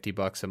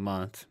 $50 a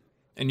month.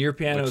 And your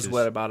piano is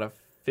what, about a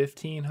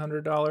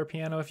 $1,500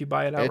 piano if you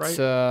buy it outright? It's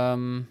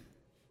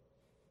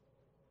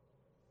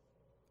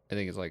I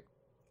think it's like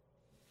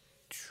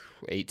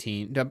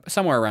 18,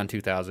 somewhere around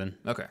 2,000.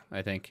 Okay,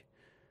 I think.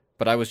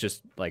 But I was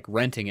just like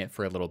renting it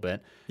for a little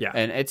bit. Yeah.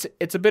 And it's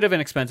a bit of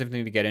an expensive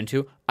thing to get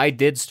into. I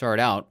did start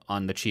out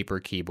on the cheaper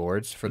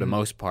keyboards for the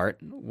most part,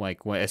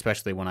 like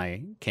especially when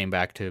I came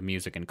back to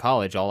music in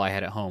college. All I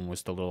had at home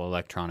was the little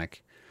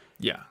electronic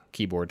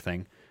keyboard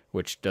thing,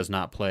 which does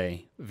not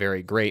play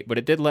very great, but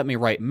it did let me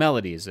write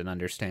melodies and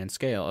understand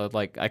scale.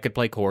 Like, I could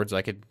play chords,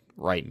 I could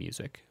write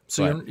music.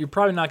 So you're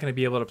probably not going to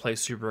be able to play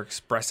super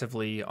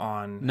expressively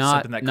on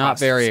something that costs not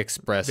very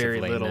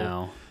expressively, very little.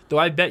 No. Though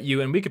I bet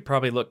you, and we could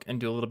probably look and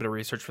do a little bit of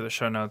research for the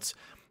show notes,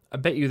 I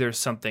bet you there's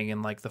something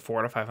in like the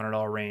 $400 to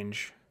 $500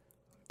 range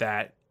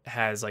that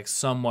has like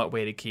somewhat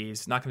weighted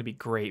keys. Not going to be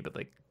great, but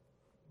like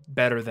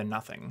better than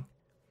nothing.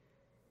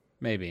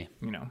 Maybe.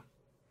 You know.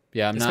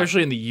 Yeah,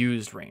 especially in the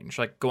used range.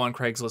 Like, go on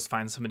Craigslist,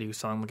 find somebody who's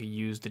selling like a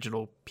used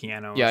digital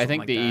piano. Yeah, I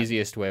think the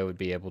easiest way would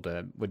be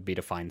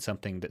to find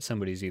something that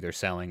somebody's either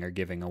selling or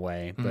giving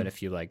away. But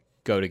if you like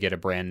go to get a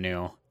brand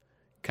new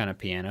kind of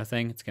piano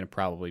thing, it's going to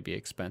probably be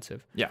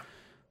expensive. Yeah.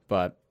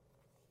 But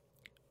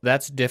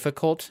that's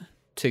difficult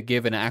to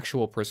give an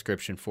actual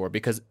prescription for,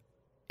 because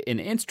in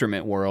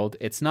instrument world,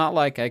 it's not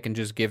like I can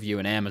just give you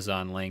an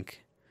Amazon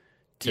link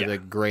to the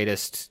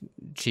greatest,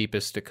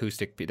 cheapest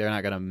acoustic. They're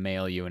not going to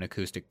mail you an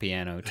acoustic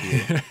piano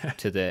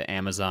to the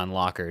Amazon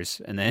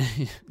lockers, and then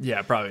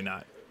yeah, probably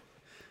not.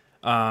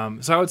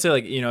 So I would say,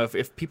 like, you know,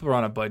 if people are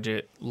on a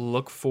budget,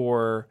 look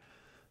for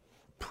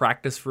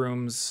practice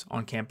rooms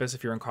on campus.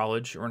 If you're in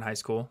college or in high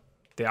school,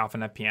 they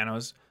often have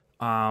pianos.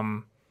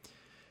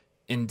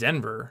 In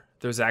Denver,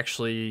 there's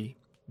actually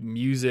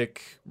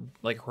music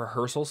like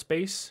rehearsal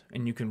space,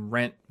 and you can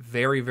rent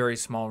very, very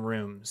small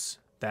rooms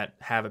that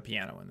have a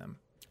piano in them.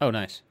 Oh,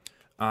 nice.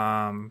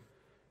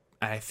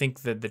 I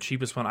think that the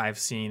cheapest one I've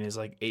seen is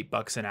like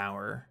 $8 an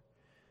hour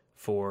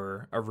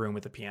for a room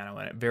with a piano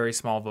in it. Very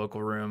small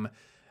vocal room.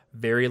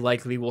 Very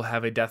likely we'll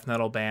have a death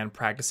metal band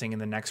practicing in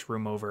the next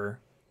room over.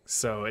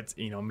 So it's,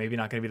 you know, maybe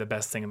not going to be the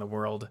best thing in the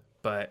world,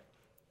 but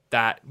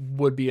that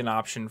would be an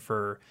option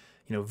for,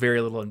 you know, very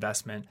little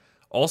investment.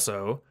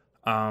 Also,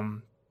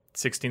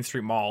 16th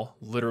Street Mall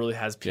literally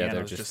has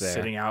pianos just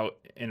sitting out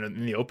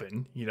in the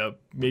open. You know,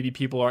 maybe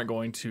people aren't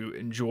going to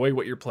enjoy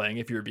what you're playing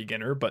if you're a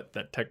beginner, but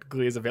that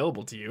technically is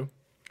available to you.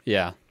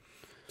 Yeah.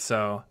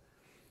 So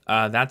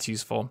that's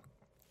useful.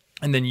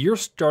 And then you're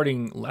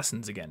starting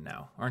lessons again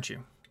now, aren't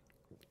you?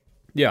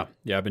 Yeah.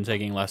 Yeah, I've been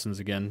taking lessons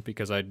again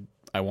because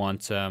I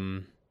want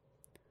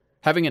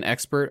having an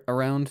expert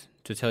around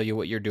to tell you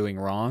what you're doing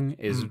wrong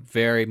is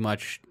very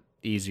much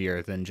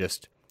easier than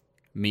just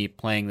me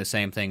playing the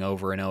same thing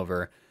over and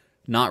over,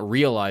 not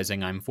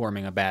realizing I'm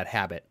forming a bad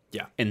habit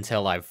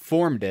until I've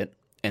formed it,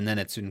 and then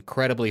it's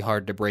incredibly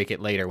hard to break it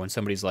later when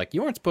somebody's like,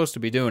 you weren't supposed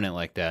to be doing it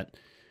like that.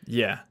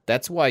 Yeah.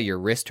 That's why your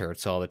wrist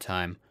hurts all the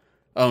time.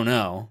 Oh,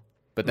 no.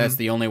 But that's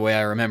the only way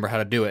I remember how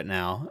to do it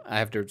now. I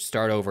have to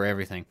start over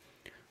everything.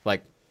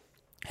 Like,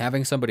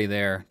 having somebody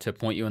there to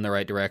point you in the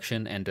right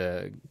direction and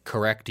to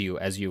correct you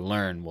as you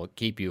learn will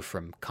keep you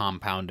from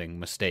compounding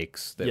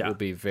mistakes that will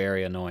be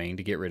very annoying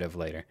to get rid of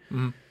later.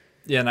 Mm-hmm.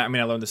 Yeah, and I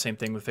mean, I learned the same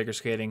thing with figure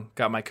skating.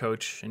 Got my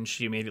coach, and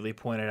she immediately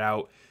pointed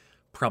out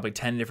probably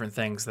 10 different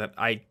things that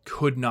I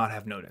could not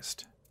have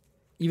noticed.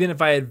 even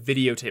if I had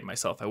videotaped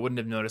myself, I wouldn't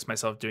have noticed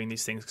myself doing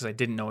these things because I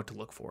didn't know what to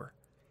look for.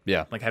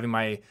 Yeah. Like having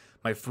my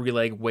free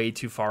leg way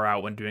too far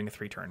out when doing a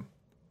 3-turn.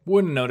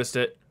 Wouldn't have noticed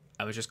it.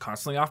 I was just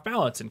constantly off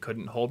balance and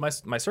couldn't hold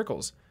my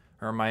circles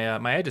or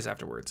my edges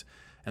afterwards.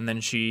 And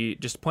then she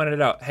just pointed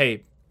it out.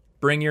 Hey,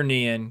 bring your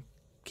knee in,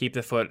 keep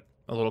the foot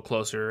a little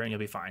closer, and you'll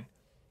be fine.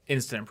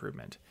 Instant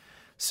improvement.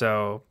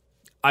 So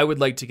I would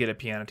like to get a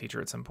piano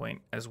teacher at some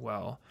point as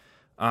well.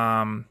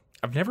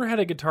 I've never had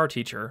a guitar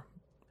teacher.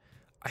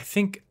 I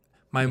think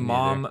my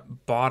mom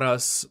bought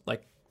us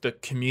like the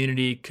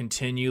community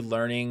continue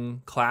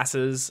learning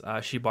classes.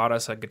 She bought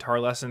us a guitar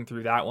lesson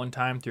through that one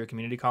time through a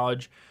community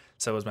college.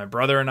 So it was my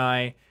brother and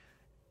I,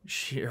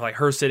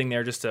 her sitting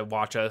there just to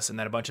watch us, and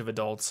then a bunch of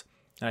adults.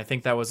 And I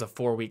think that was a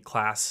 4-week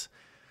class.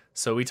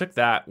 So we took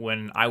that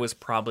when I was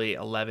probably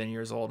 11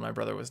 years old. My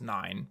brother was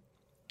 9.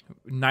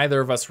 Neither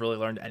of us really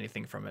learned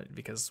anything from it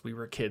because we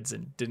were kids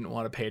and didn't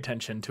want to pay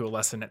attention to a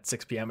lesson at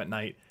 6 p.m. at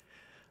night.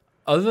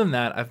 Other than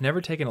that, I've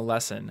never taken a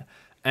lesson.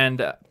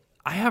 And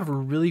I have a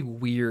really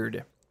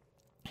weird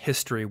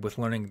history with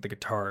learning the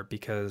guitar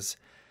because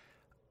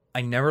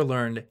I never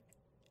learned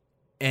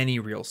any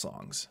real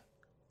songs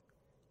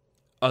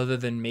other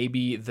than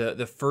maybe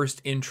the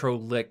first intro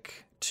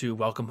lick to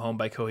Welcome Home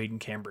by Coheed and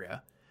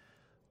Cambria.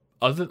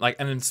 And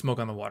then Smoke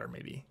on the Water,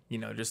 maybe,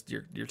 just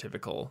your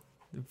typical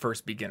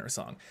first beginner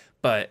song.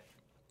 But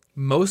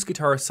most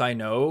guitarists I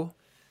know,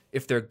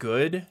 if they're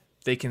good,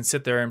 they can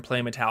sit there and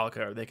play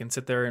Metallica, or they can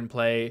sit there and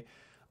play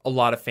a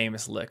lot of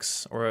famous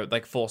licks or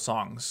like full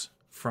songs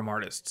from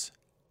artists.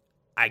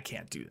 I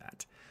can't do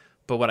that.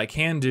 But what I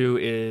can do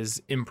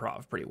is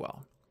improv pretty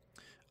well.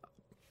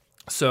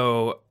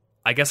 So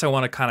I guess I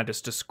want to kind of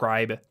just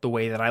describe the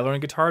way that I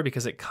learned guitar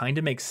because it kind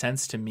of makes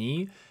sense to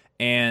me,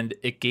 and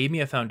it gave me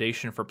a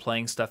foundation for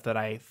playing stuff that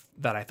I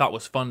thought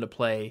was fun to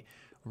play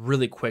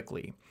really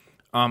quickly.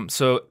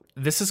 So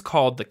this is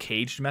called the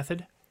caged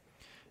method.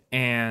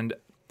 And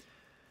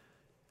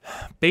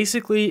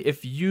basically,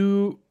 if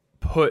you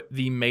put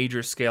the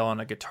major scale on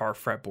a guitar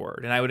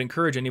fretboard, and I would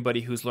encourage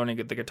anybody who's learning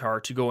the guitar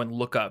to go and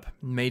look up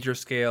major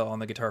scale on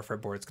the guitar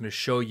fretboard. It's going to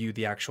show you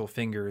the actual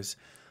fingers,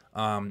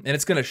 and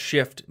it's going to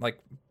shift, like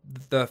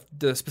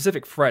the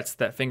specific frets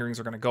that fingerings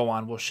are going to go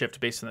on will shift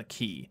based on the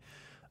key.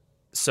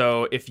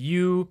 So if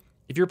you're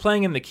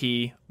playing in the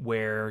key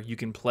where you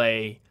can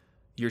play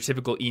your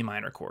typical E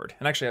minor chord,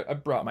 and actually I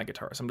brought my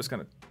guitar, so I'm just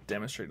going to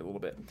demonstrate a little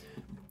bit.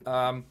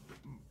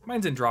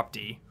 Mine's in drop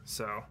D,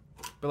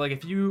 but like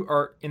if you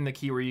are in the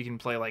key where you can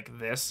play like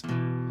this,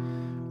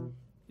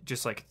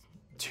 just like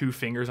 2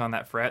 fingers on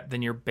that fret,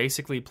 then you're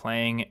basically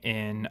playing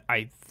in,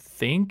 I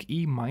think,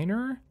 E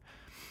minor.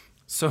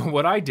 So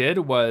what I did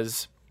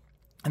was,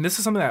 and this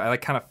is something that I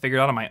like kind of figured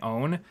out on my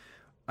own.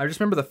 I just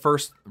remember the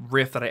first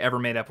riff that I ever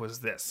made up was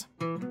this,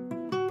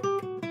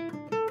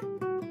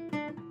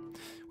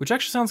 which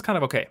actually sounds kind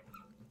of okay.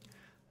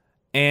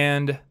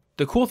 And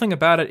the cool thing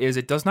about it is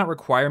it does not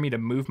require me to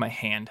move my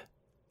hand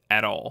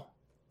at all.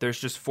 There's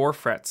just 4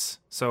 frets,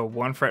 so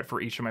 1 fret for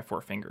each of my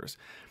 4 fingers.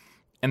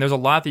 And there's a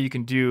lot that you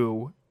can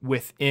do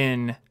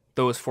within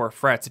those 4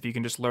 frets if you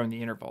can just learn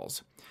the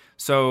intervals.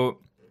 So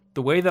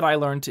the way that I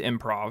learned to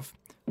improv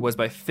was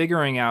by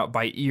figuring out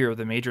by ear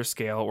the major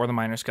scale or the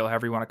minor scale,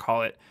 however you want to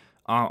call it,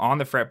 on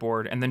the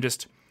fretboard, and then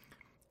just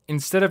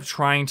instead of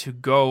trying to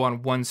go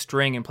on one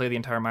string and play the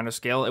entire minor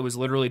scale, it was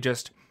literally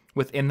just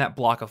within that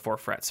block of 4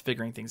 frets,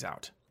 figuring things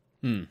out.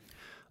 And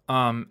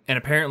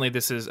apparently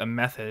this is a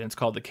method, and it's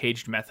called the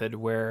caged method,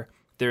 where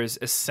there's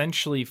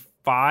essentially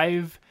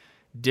 5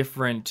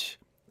 different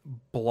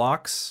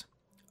blocks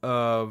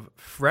of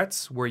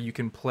frets where you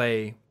can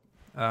play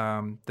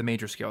the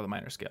major scale or the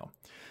minor scale.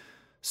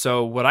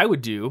 So what I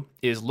would do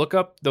is look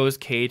up those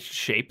caged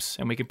shapes,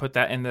 and we can put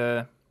that in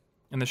the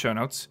show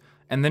notes,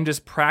 and then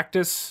just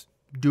practice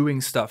doing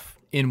stuff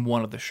in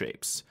one of the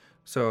shapes.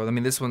 So, I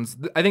mean,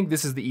 I think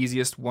this is the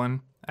easiest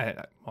one.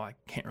 I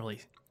can't really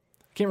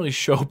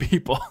show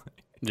people.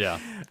 Yeah.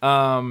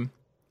 All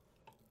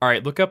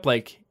right, look up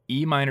like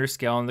E minor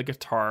scale on the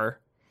guitar,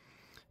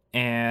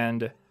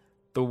 and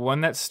the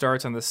one that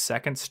starts on the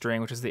 2nd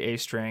string, which is the A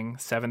string,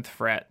 7th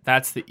fret,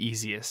 that's the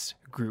easiest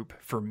group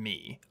for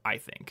me, I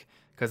think,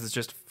 because it's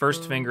just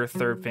 1st finger,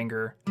 3rd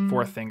finger,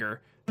 4th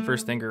finger,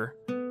 1st finger,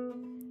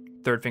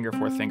 3rd finger,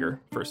 4th finger,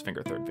 1st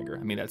finger, 3rd finger.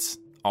 I mean, that's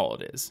all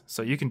it is.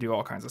 So you can do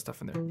all kinds of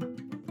stuff in there.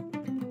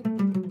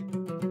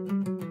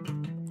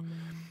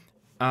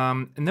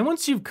 And then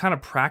once you've kind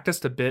of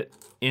practiced a bit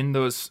in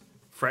those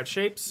fret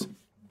shapes,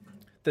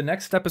 the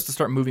next step is to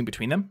start moving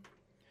between them.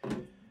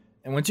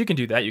 And once you can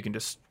do that, you can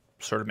just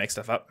sort of make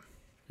stuff up.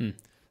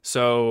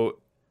 So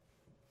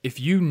if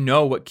you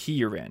know what key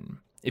you're in,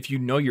 if you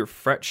know your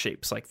fret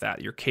shapes like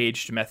that, your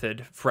caged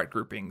method fret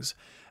groupings,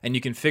 and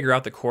you can figure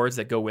out the chords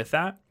that go with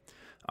that,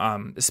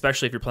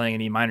 especially if you're playing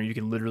an E minor, you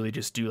can literally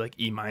just do like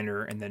E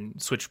minor and then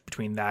switch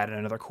between that and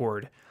another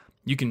chord.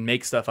 You can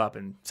make stuff up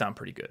and sound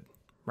pretty good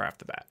right off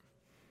the bat.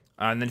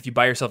 And then if you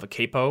buy yourself a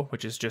capo,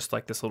 which is just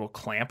like this little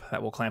clamp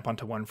that will clamp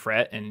onto one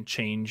fret and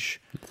change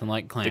Nothing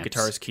like clamps. the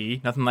guitar's key,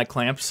 nothing like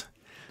clamps,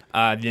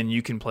 then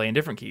you can play in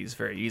different keys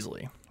very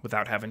easily,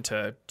 without having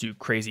to do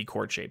crazy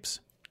chord shapes.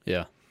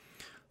 Yeah.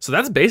 So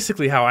that's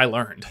basically how I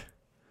learned.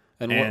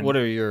 And what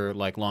are your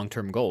like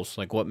long-term goals?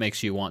 Like what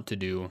makes you want to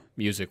do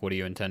music? What do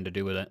you intend to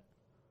do with it?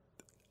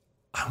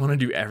 I want to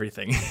do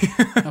everything.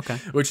 Okay.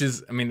 Which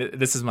is, I mean,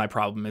 this is my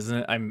problem, isn't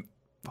it? I'm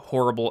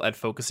horrible at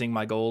focusing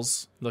my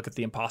goals. Look at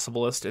the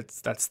impossible list.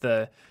 That's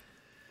the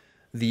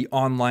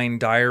online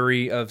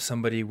diary of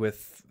somebody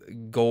with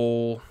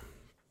goal.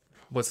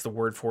 What's the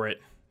word for it?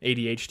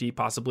 ADHD,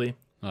 possibly.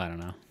 I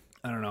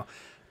don't know.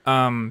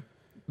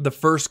 The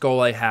first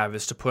goal I have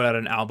is to put out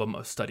an album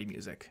of study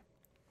music.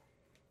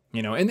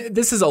 You know, and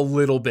this is a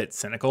little bit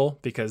cynical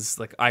because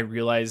like I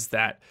realize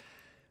that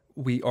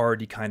we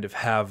already kind of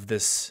have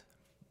this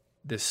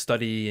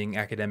studying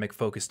academic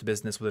focused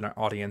business within our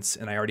audience,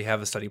 and I already have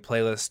a study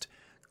playlist.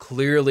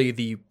 Clearly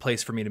the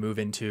place for me to move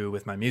into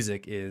with my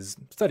music is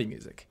study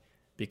music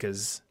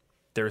because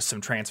there's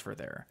some transfer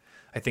there.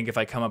 I think if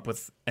I come up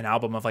with an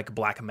album of like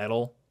black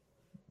metal,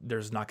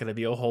 there's not going to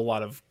be a whole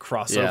lot of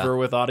crossover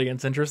with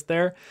audience interest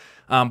there.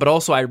 But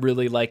also I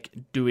really like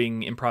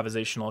doing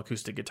improvisational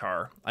acoustic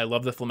guitar. I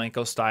love the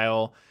flamenco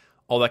style,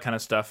 all that kind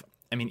of stuff.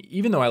 I mean,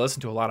 even though I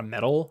listen to a lot of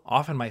metal,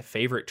 often my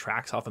favorite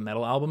tracks off of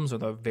metal albums are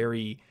the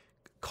very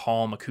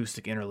calm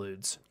acoustic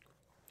interludes.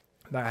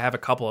 I have a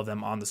couple of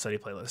them on the study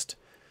playlist.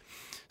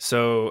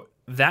 So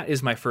that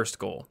is my first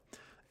goal.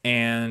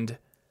 And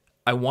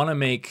I want to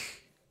make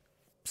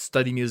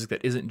study music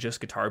that isn't just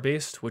guitar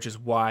based, which is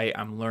why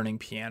I'm learning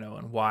piano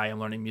and why I'm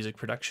learning music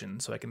production,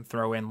 so I can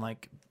throw in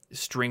like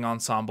string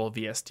ensemble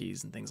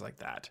VSTs and things like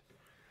that.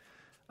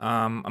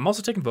 I'm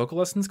also taking vocal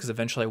lessons because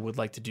eventually I would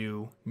like to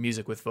do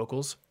music with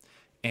vocals,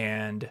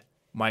 and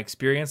my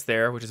experience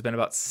there, which has been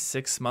about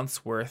 6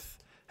 months worth,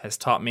 has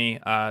taught me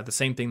the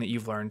same thing that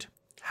you've learned.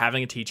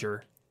 Having a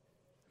teacher,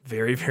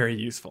 very, very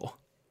useful.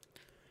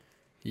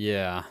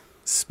 Yeah.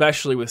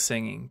 Especially with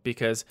singing,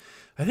 because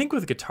I think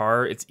with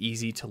guitar, it's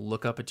easy to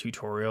look up a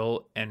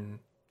tutorial and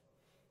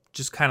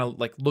just kind of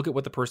like look at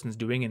what the person's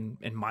doing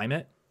and mime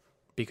it,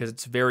 because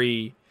it's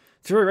very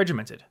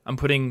regimented. I'm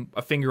putting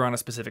a finger on a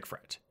specific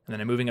fret, and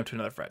then I'm moving up to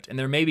another fret. And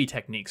there may be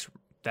techniques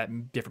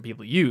that different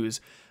people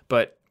use,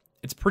 but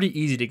it's pretty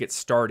easy to get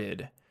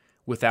started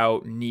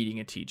without needing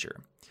a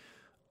teacher.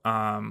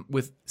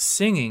 With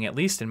singing, at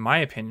least in my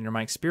opinion or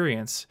my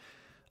experience,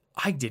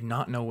 I did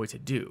not know what to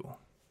do.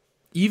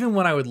 Even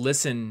when I would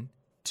listen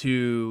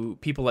to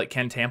people like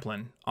Ken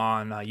Tamplin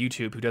on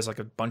YouTube, who does like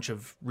a bunch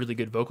of really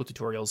good vocal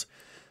tutorials,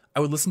 I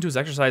would listen to his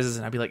exercises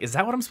and I'd be like, is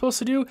that what I'm supposed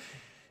to do?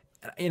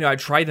 You know, I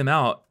tried them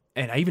out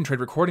and I even tried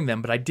recording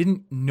them, but I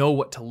didn't know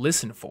what to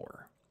listen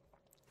for.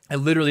 I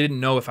literally didn't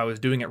know if I was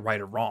doing it right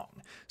or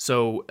wrong.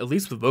 So at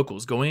least with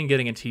vocals, going and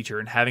getting a teacher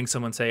and having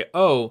someone say,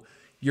 oh,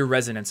 your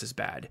resonance is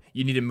bad.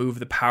 You need to move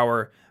the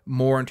power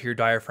more into your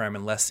diaphragm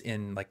and less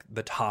in like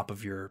the top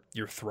of your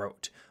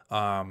throat.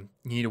 You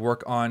need to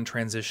work on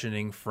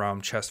transitioning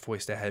from chest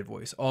voice to head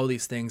voice. All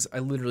these things, I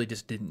literally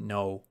just didn't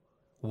know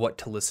what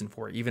to listen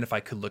for, even if I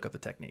could look up the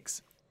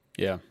techniques.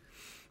 Yeah.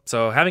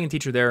 So having a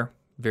teacher there,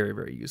 very,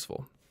 very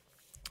useful.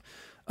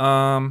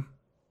 And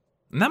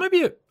that might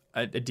be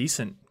a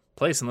decent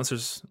place, unless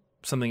there's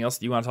something else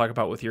that you want to talk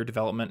about with your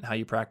development, how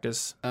you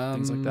practice,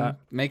 things like that.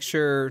 Make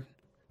sure,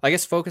 I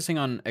guess focusing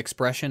on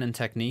expression and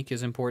technique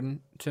is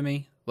important to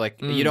me.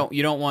 Like you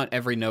don't want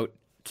every note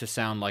to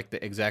sound like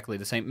exactly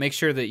the same. Make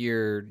sure that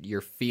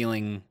you're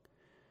feeling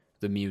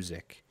the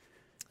music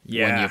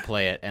when you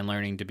play it and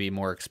learning to be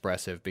more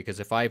expressive.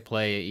 Because if I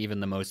play even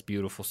the most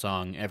beautiful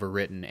song ever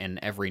written and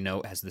every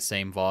note has the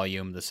same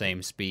volume, the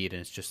same speed,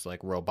 and it's just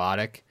like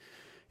robotic,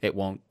 it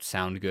won't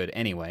sound good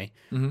anyway.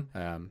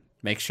 Mm-hmm.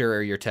 Make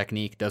sure your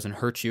technique doesn't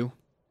hurt you.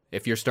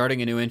 If you're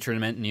starting a new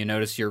instrument and you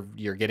notice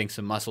you're getting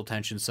some muscle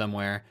tension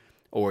somewhere,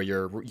 or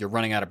you're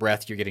running out of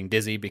breath, you're getting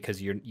dizzy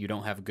because you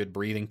don't have a good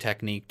breathing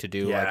technique to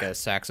do like a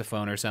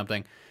saxophone or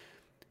something.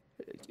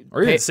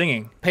 Or even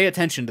singing. Pay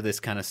attention to this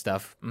kind of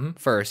stuff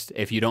first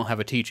if you don't have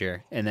a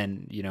teacher, and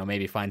then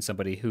maybe find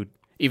somebody who,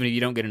 even if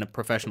you don't get a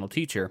professional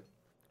teacher,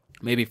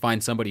 maybe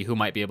find somebody who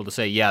might be able to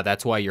say, yeah,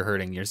 that's why you're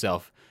hurting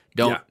yourself.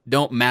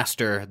 Don't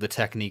master the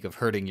technique of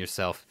hurting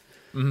yourself.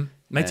 Mm-hmm.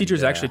 My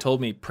teachers actually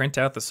told me, print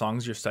out the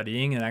songs you're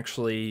studying and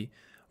actually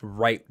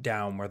write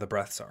down where the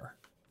breaths are.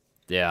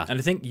 Yeah, and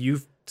I think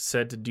you've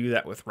said to do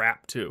that with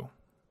rap too.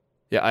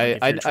 Yeah,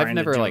 I've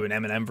never like an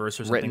Eminem verse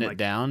or something written it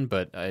down,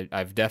 but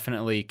I've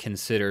definitely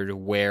considered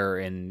where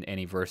in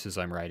any verses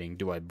I'm writing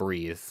do I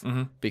breathe,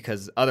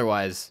 because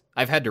otherwise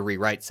I've had to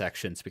rewrite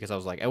sections because I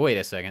was like, oh wait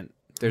a second,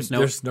 there's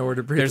nowhere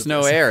to breathe. There's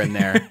no air in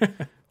there,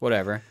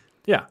 whatever.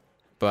 Yeah,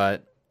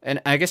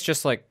 and I guess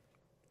just like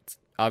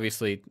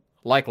obviously.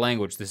 Like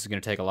language, this is going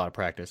to take a lot of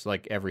practice,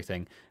 like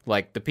everything.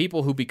 Like, the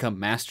people who become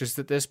masters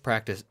at this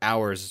practice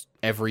hours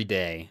every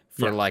day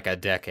for like a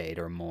decade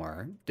or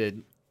more.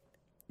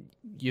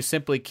 You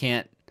simply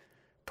can't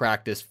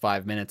practice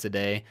 5 minutes a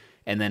day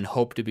and then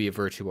hope to be a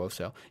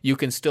virtuoso. You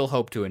can still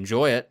hope to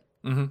enjoy it,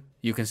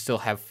 you can still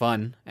have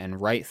fun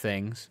and write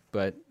things,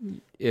 but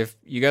if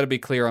you got to be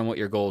clear on what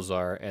your goals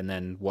are and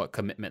then what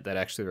commitment that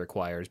actually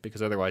requires,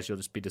 because otherwise you'll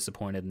just be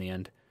disappointed in the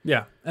end.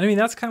 Yeah. And I mean,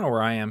 that's kind of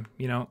where I am.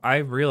 You know, I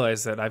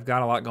realize that I've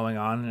got a lot going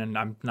on and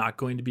I'm not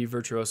going to be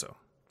virtuoso,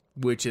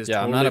 which is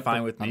totally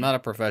fine with me. I'm not a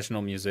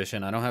professional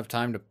musician. I don't have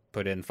time to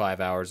put in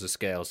 5 hours of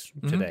scales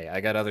today. I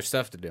got other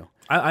stuff to do.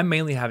 I'm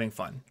mainly having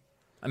fun.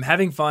 I'm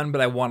having fun, but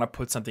I want to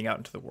put something out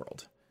into the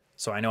world.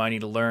 So I know I need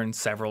to learn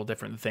several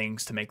different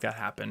things to make that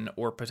happen,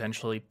 or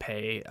potentially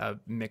pay a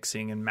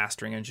mixing and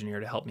mastering engineer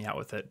to help me out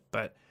with it.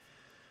 But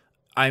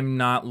I'm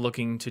not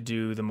looking to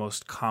do the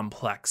most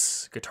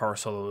complex guitar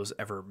solos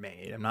ever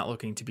made. I'm not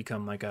looking to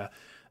become like a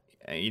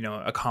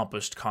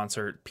accomplished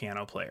concert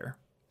piano player.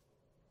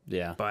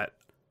 Yeah. But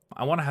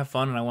I want to have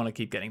fun and I want to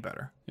keep getting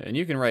better. And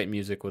you can write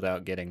music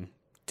without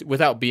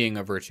being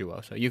a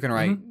virtuoso. You can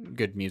write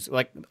good music.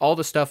 Like all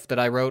the stuff that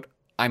I wrote,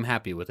 I'm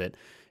happy with it.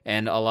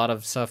 And a lot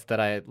of stuff that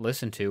I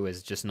listen to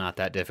is just not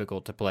that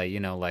difficult to play. You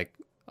know, like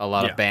a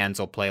lot of bands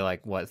will play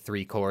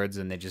 3 chords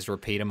and they just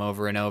repeat them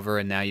over and over,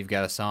 and now you've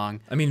got a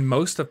song. I mean,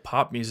 most of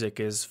pop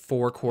music is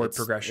 4-chord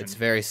progression. It's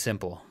very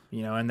simple.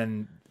 You know, and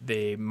then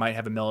they might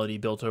have a melody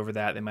built over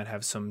that. They might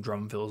have some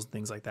drum fills and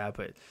things like that.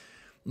 But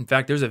in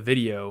fact, there's a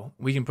video.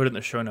 We can put it in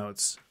the show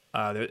notes.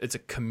 It's a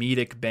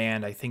comedic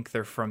band. I think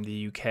they're from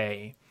the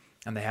UK.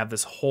 And they have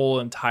this whole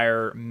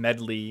entire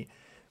medley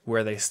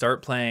where they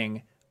start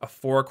playing a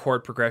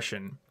 4-chord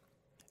progression,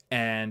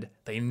 and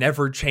they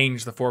never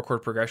change the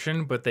 4-chord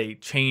progression, but they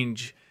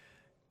change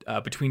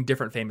between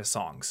different famous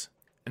songs.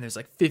 And there's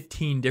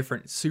 15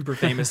 different super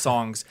famous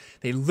songs.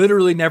 They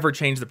literally never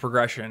change the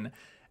progression.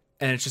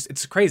 And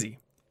it's crazy.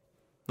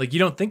 Like, you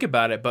don't think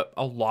about it, but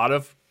a lot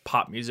of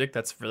pop music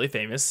that's really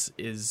famous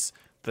is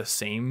the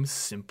same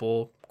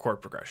simple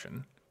chord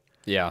progression.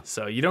 Yeah.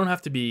 So you don't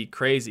have to be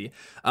crazy.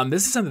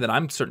 This is something that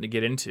I'm starting to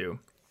get into,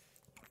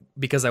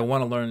 because I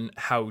want to learn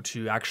how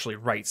to actually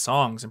write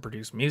songs and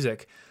produce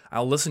music.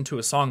 I'll listen to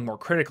a song more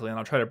critically and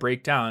I'll try to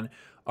break down,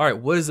 all right,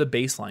 what is the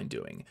bass line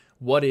doing?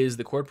 What is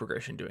the chord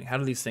progression doing? How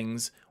do these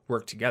things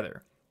work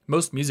together?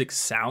 Most music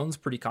sounds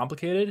pretty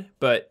complicated,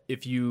 but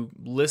if you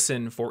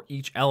listen for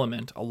each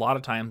element, a lot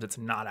of times it's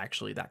not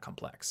actually that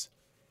complex.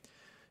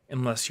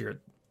 Unless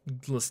you're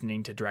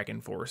listening to Dragon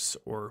Force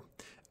or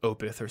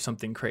Opeth or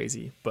something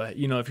crazy. But,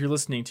 if you're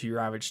listening to your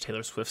average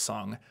Taylor Swift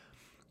song,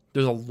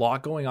 there's a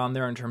lot going on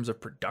there in terms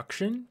of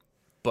production,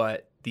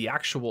 but the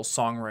actual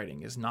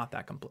songwriting is not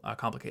that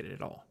complicated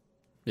at all.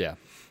 Yeah.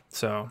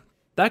 So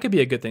that could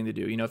be a good thing to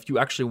do. If you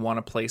actually want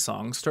to play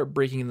songs, start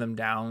breaking them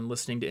down,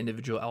 listening to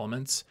individual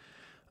elements.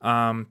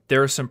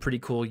 There are some pretty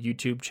cool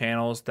YouTube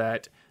channels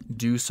that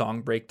do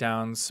song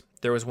breakdowns.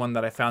 There was one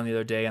that I found the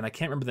other day, and I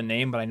can't remember the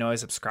name, but I know I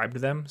subscribed to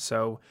them,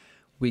 so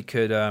we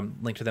could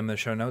link to them in the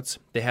show notes.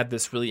 They had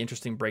this really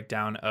interesting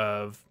breakdown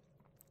of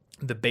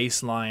the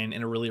bass line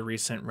in a really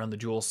recent Run the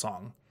Jewels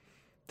song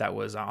that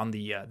was on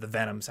the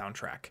Venom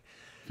soundtrack.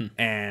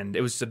 And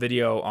it was a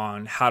video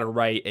on how to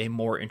write a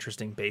more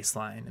interesting bass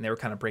line. And they were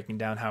kind of breaking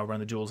down how Run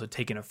the Jewels had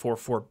taken a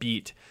 4/4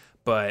 beat,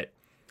 but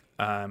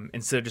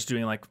instead of just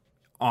doing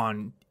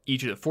on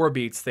each of the 4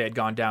 beats, they had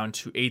gone down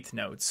to 8th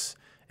notes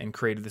and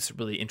created this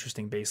really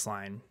interesting bass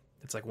line.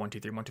 It's 1 2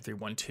 3 1 2 3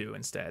 1 2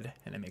 instead,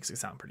 and it makes it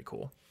sound pretty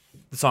cool.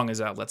 The song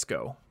is Let's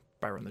Go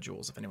by Run the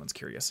Jewels, if anyone's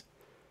curious.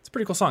 It's a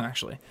pretty cool song,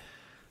 actually.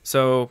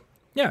 So,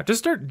 yeah, just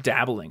start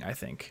dabbling, I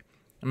think.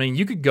 I mean,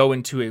 you could go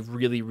into a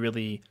really,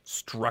 really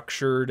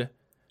structured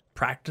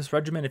practice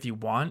regimen if you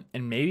want,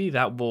 and maybe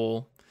that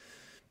will,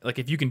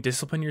 if you can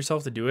discipline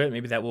yourself to do it,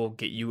 maybe that will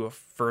get you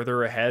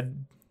further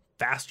ahead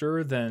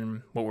faster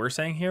than what we're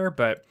saying here.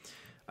 But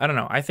I don't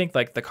know. I think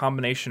the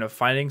combination of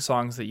finding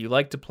songs that you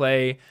like to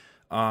play,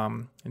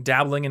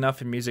 dabbling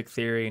enough in music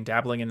theory and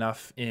dabbling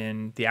enough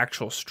in the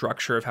actual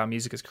structure of how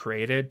music is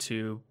created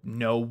to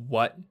know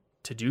what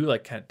to do, to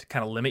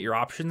kind of limit your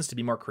options to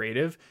be more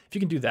creative. If you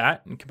can do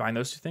that and combine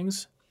those 2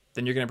 things,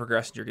 then you're going to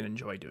progress and you're going to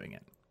enjoy doing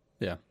it.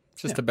 Yeah.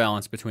 It's just a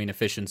balance between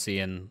efficiency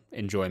and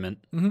enjoyment.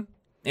 Mm-hmm.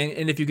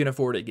 And if you can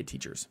afford it, get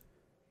teachers,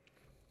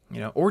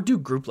 or do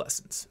group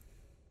lessons.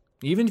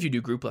 Even if you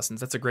do group lessons,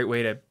 that's a great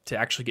way to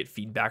actually get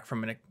feedback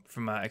from an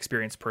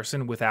experienced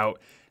person without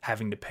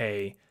having to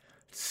pay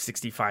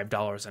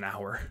 $65 an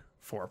hour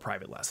for a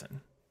private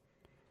lesson.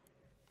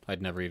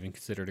 I'd never even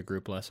considered a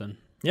group lesson.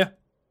 Yeah.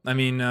 I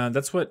mean,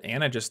 that's what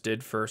Anna just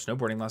did for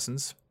snowboarding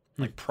lessons.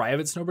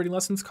 Private snowboarding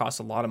lessons cost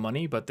a lot of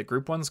money, but the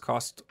group ones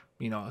cost,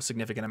 a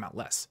significant amount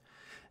less.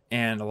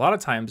 And a lot of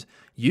times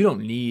you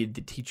don't need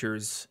the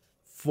teacher's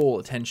full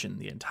attention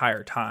the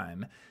entire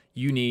time.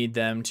 You need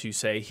them to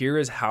say, here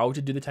is how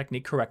to do the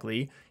technique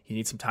correctly. You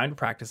need some time to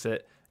practice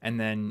it. And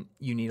then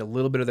you need a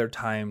little bit of their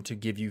time to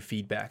give you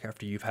feedback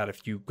after you've had a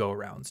few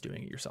go-arounds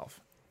doing it yourself.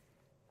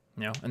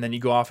 And then you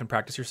go off and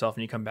practice yourself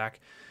and you come back.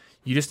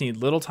 You just need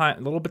little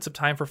bits of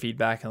time for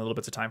feedback and little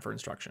bits of time for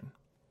instruction.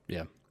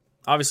 Yeah.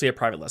 Obviously, a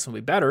private lesson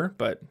will be better,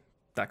 but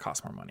that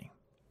costs more money.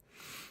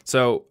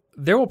 So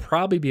there will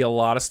probably be a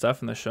lot of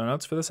stuff in the show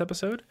notes for this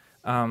episode.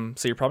 So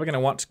you're probably going to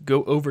want to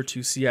go over to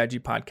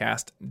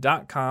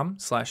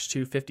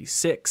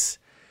CIGpodcast.com/256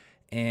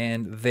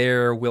 and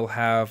there we'll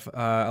have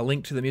a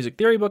link to the music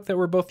theory book that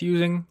we're both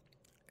using.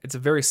 It's a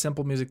very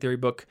simple music theory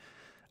book.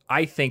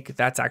 I think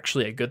that's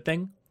actually a good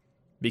thing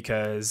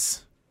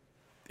because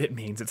it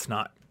means it's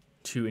not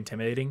too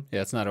intimidating.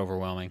 Yeah, it's not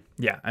overwhelming.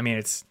 Yeah, I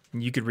mean,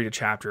 you could read a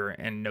chapter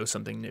and know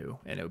something new,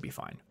 and it would be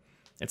fine.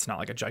 It's not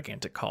like a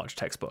gigantic college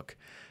textbook.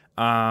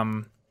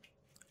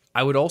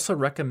 I would also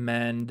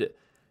recommend,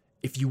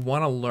 if you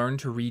want to learn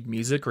to read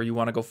music or you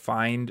want to go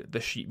find the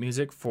sheet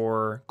music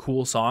for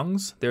cool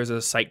songs, there's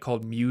a site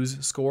called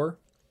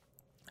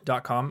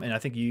musescore.com, and I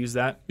think you use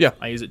that. Yeah.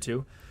 I use it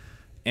too.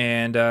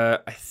 And I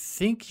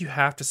think you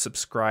have to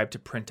subscribe to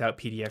print out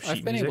PDF sheet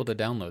I've been music. able to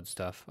download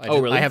stuff.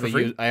 Really? I have For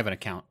free? I have an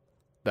account.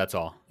 That's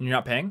all. And you're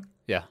not paying?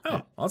 Yeah. Oh,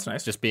 well, that's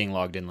nice. Just being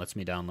logged in lets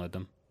me download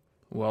them.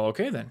 Well,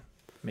 okay then.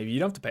 Maybe you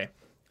don't have to pay.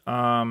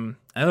 I know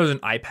there's an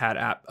iPad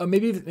app. Oh,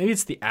 maybe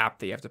it's the app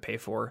that you have to pay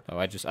for. Oh,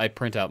 I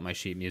print out my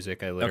sheet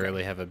music. I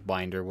literally have a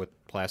binder with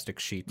plastic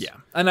sheets. Yeah,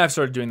 and I've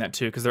started doing that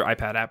too because their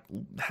iPad app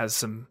has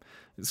some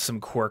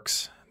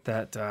quirks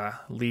that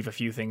leave a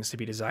few things to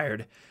be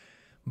desired.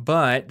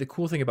 But the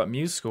cool thing about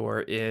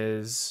MuseScore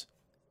is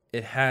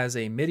it has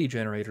a MIDI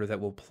generator that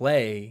will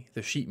play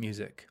the sheet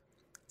music.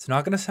 It's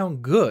not going to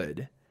sound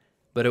good,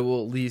 but it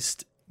will at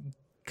least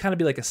kind of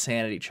be like a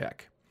sanity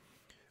check.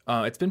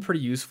 It's been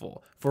pretty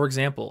useful. For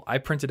example, I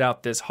printed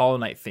out this Hollow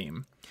Knight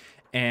theme,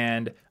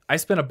 and I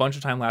spent a bunch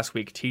of time last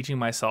week teaching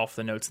myself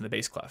the notes in the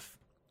bass clef,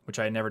 which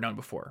I had never known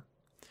before.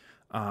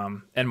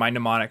 And my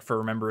mnemonic for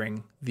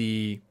remembering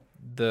the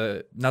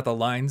not the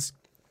lines,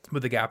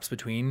 but the gaps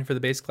between for the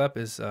bass clef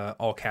is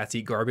all cats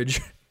eat garbage.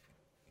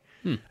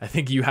 I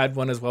think you had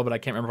one as well, but I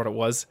can't remember what it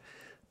was.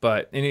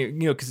 But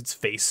because it's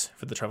face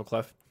for the treble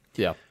clef.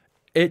 Yeah.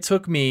 It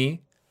took me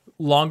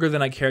longer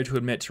than I care to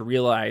admit to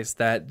realize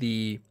that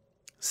the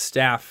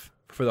staff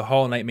for the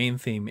Hollow Knight main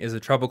theme is a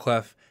treble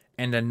clef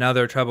and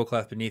another treble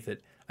clef beneath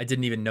it. I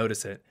didn't even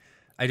notice it.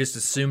 I just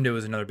assumed it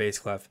was another bass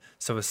clef.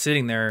 So I was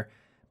sitting there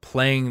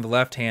playing the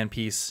left hand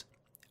piece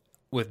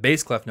with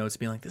bass clef notes,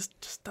 being like, this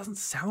just doesn't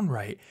sound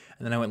right.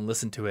 And then I went and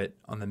listened to it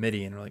on the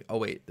MIDI and we're like, oh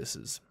wait, this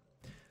is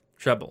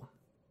treble.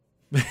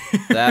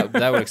 That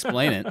would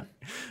explain it.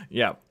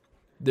 Yeah.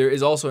 There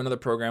is also another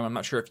program, I'm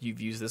not sure if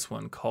you've used this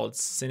one, called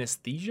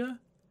Synesthesia.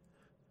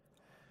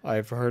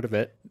 I've heard of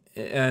it.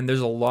 And there's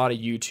a lot of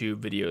YouTube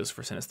videos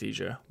for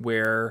Synesthesia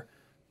where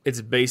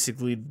it's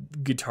basically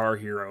Guitar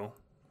Hero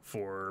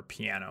for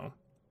piano.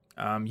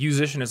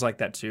 Musician is like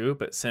that too,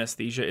 but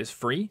Synesthesia is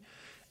free.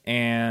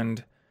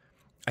 And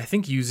I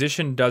think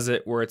Musician does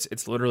it where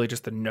it's literally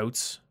just the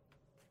notes.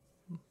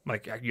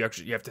 Like you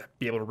have to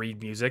be able to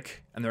read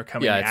music, and they're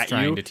coming at you. Yeah, it's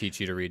trying to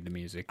teach you to read the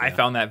music. I Yeah.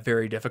 found that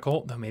very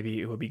difficult, though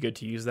maybe it would be good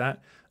to use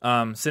that.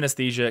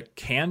 Synesthesia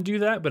can do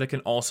that, but it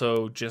can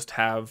also just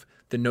have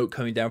the note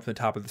coming down from the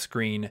top of the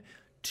screen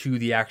to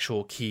the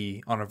actual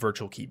key on a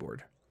virtual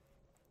keyboard.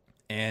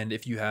 And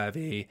if you have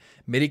a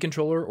MIDI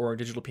controller or a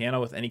digital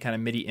piano with any kind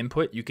of MIDI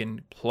input, you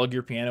can plug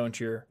your piano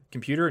into your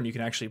computer and you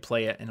can actually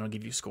play it, and it'll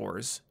give you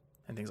scores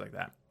and things like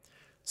that.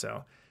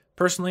 So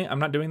personally, I'm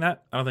not doing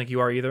that. I don't think you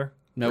are either.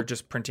 Nope. We're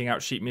just printing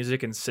out sheet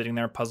music and sitting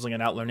there puzzling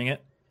it out, learning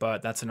it.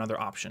 But that's another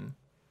option.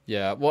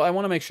 Yeah, well, I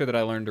want to make sure that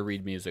I learn to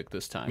read music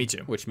this time. Me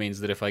too. Which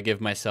means that if I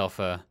give myself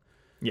a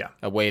Yeah.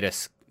 way to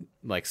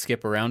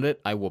skip around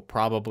it, I will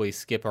probably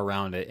skip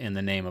around it in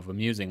the name of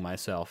amusing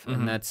myself,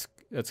 and that's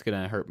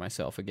going to hurt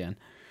myself again.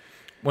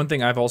 One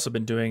thing I've also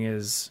been doing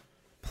is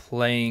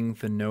playing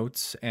the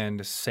notes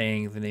and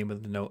saying the name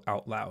of the note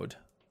out loud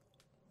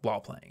while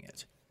playing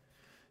it.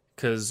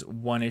 Because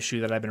one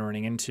issue that I've been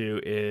running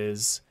into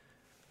is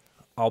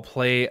I'll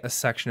play a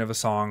section of a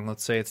song.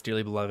 Let's say it's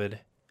Dearly Beloved.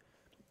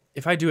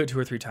 If I do it 2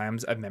 or 3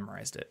 times, I've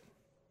memorized it.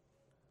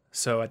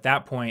 So at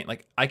that point,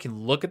 like I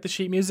can look at the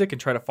sheet music and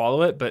try to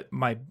follow it, but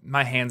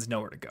my hand's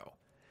nowhere to go.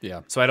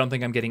 Yeah. So I don't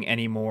think I'm getting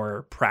any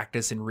more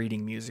practice in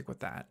reading music with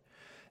that.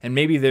 And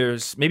maybe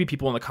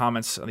people in the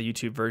comments on the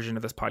YouTube version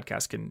of this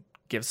podcast can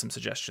give some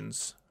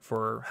suggestions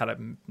for how to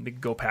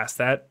go past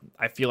that.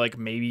 I feel like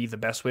maybe the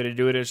best way to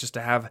do it is just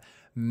to have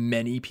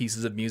many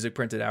pieces of music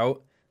printed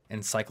out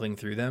and cycling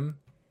through them.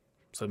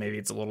 So maybe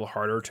it's a little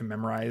harder to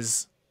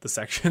memorize the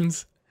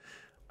sections.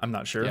 I'm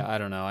not sure. Yeah, I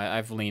don't know.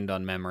 I've leaned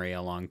on memory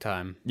a long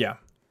time. Yeah.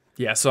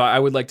 So I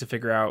would like to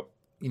figure out,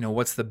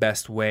 what's the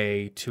best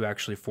way to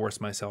actually force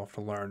myself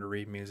to learn to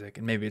read music.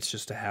 And maybe it's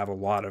just to have a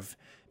lot of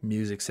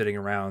music sitting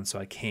around so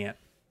I can't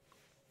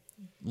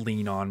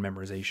lean on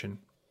memorization.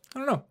 I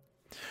don't know.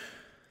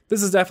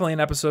 This is definitely an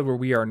episode where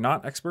we are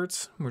not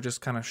experts. We're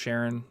just kind of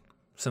sharing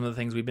some of the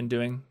things we've been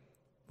doing,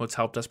 what's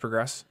helped us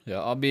progress. Yeah,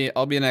 I'll be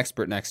an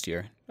expert next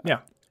year. Yeah.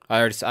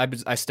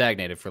 I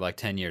stagnated for like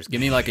 10 years. Give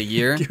me like a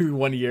year. Give me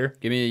 1 year.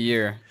 Give me a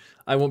year.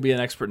 I won't be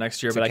an expert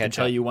next year, but I can catch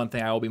tell up. you one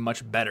thing: I will be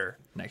much better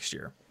next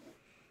year.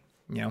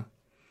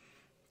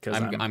 Because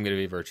I'm going to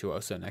be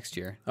virtuoso next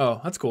year. Oh,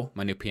 that's cool.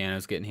 My new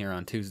piano's getting here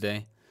on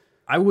Tuesday.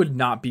 I would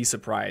not be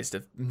surprised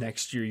if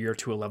next year you're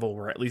to a level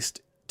where, at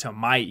least to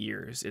my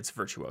ears, it's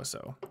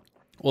virtuoso.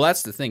 Well,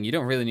 that's the thing. You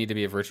don't really need to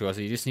be a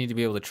virtuoso. You just need to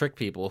be able to trick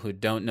people who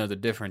don't know the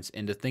difference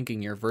into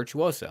thinking you're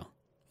virtuoso.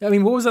 I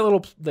mean, what was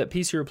that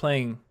piece you were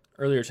playing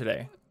earlier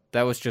today?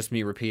 That was just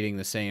me repeating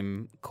the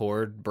same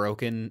chord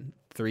broken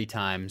 3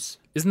 times.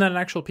 Isn't that an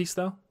actual piece,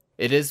 though?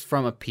 It is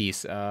from a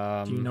piece. Do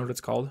you know what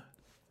it's called?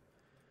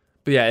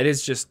 But yeah, it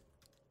is just...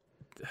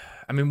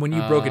 I mean, when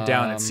you broke it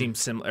down, it seemed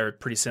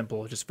pretty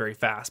simple, just very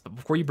fast. But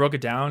before you broke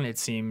it down, it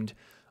seemed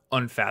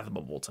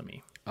unfathomable to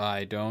me.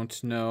 I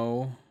don't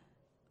know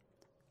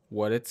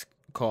what it's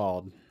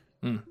called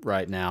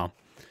right now.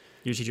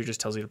 Your teacher just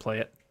tells you to play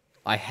it.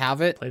 I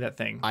have it. Play that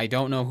thing. I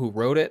don't know who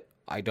wrote it.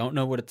 I don't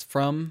know what it's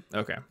from.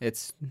 Okay.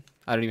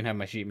 I don't even have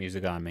my sheet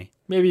music on me.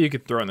 Maybe you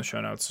could throw it in the show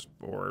notes,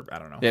 or I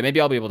don't know. Yeah, maybe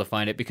I'll be able to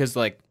find it because,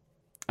 like,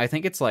 I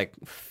think it's like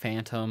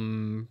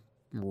Phantom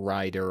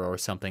Rider or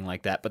something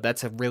like that. But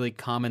that's a really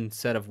common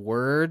set of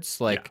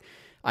words. Like,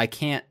 I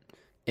can't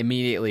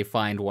immediately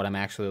find what I'm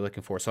actually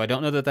looking for. So I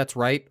don't know that that's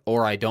right,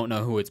 or I don't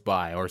know who it's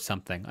by or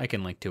something. I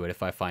can link to it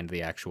if I find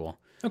the actual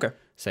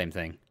same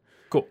thing.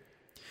 Cool.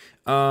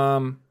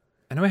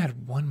 I know I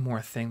had one more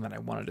thing that I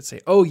wanted to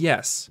say. Oh,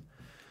 yes.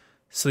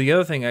 So the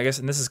other thing, I guess,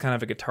 and this is kind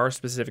of a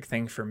guitar-specific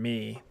thing for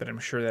me, but I'm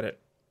sure that it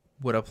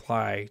would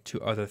apply to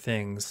other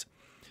things.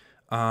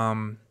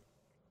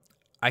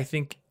 I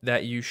think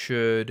that you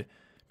should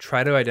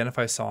try to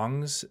identify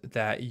songs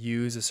that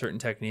use a certain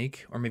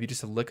technique, or maybe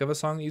just a lick of a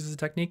song that uses a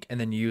technique, and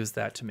then use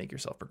that to make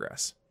yourself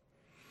progress.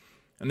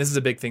 And this is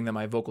a big thing that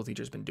my vocal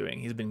teacher's been doing.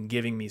 He's been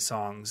giving me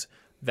songs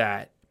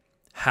that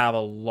have a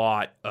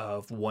lot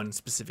of one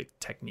specific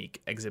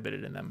technique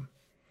exhibited in them.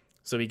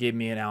 So he gave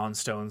me an Alan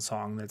Stone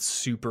song that's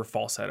super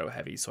falsetto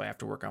heavy, so I have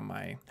to work on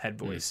my head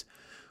voice.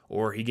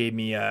 Or he gave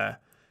me a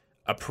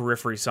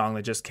Periphery song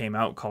that just came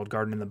out called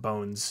Garden in the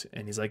Bones,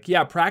 and he's like,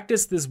 yeah,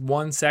 practice this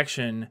one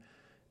section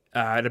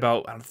at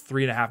about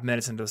 3.5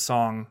 minutes into the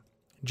song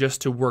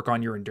just to work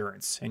on your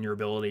endurance and your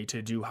ability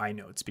to do high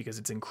notes, because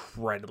it's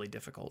incredibly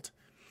difficult.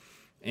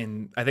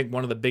 And I think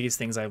one of the biggest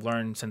things I've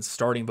learned since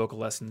starting vocal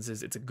lessons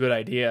is it's a good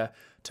idea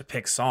to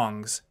pick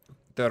songs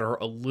that are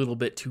a little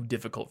bit too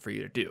difficult for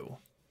you to do,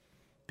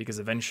 because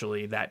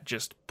eventually that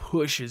just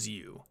pushes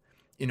you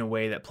in a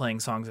way that playing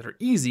songs that are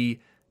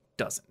easy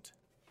doesn't.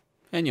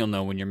 And you'll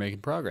know when you're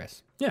making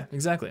progress. Yeah,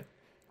 exactly.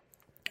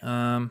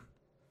 And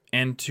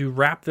to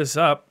wrap this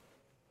up,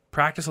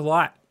 practice a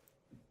lot.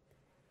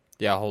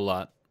 Yeah, a whole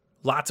lot.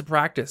 Lots of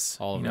practice.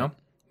 All of it. it.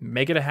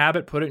 Make it a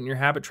habit. Put it in your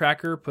habit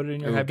tracker. Put it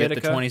in your Habitica.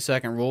 Get the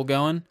 20-second rule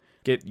going.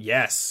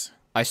 Yes.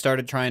 I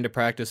started trying to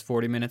practice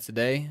 40 minutes a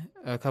day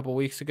a couple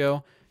weeks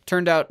ago.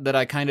 Turned out that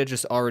I kind of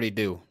just already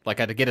do. Like,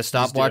 I'd get a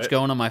stopwatch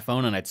going on my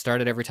phone, and I'd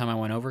start it every time I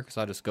went over, because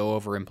I'll just go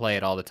over and play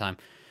it all the time.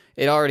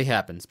 It already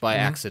happens by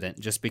accident.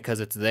 Just because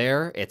it's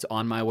there, it's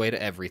on my way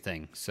to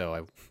everything. So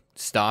I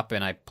stop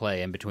and I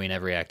play in between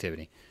every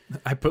activity.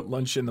 I put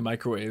lunch in the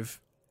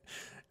microwave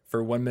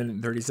for 1 minute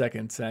and 30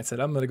 seconds. And I said,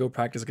 I'm going to go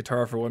practice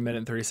guitar for 1 minute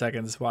and 30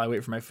 seconds while I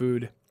wait for my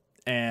food.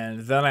 And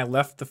then I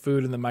left the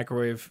food in the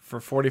microwave for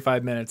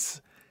 45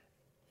 minutes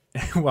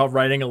while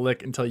writing a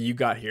lick until you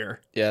got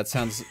here. Yeah, it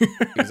sounds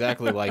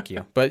exactly like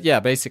you. But yeah,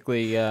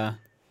 basically,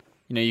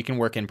 you can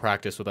work in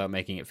practice without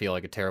making it feel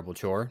like a terrible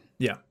chore.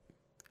 Yeah.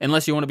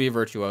 Unless you want to be a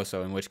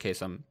virtuoso, in which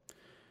case I'm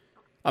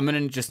going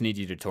to just need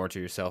you to torture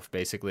yourself,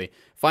 basically.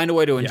 Find a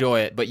way to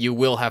enjoy it, but you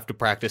will have to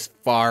practice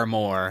far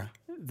more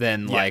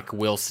than,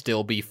 will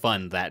still be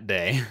fun that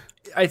day.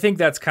 I think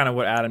that's kind of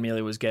what Adam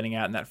Neely was getting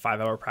at in that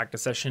 5-hour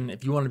practice session.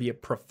 If you want to be a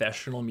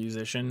professional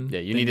musician,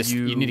 you need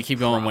to keep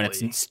going when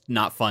it's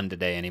not fun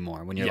today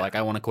anymore. When you're like,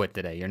 I want to quit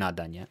today. You're not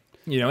done yet.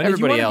 And if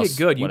you want to get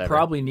good, you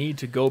probably need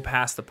to go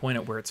past the point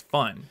at where it's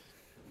fun.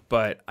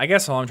 But I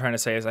guess all I'm trying to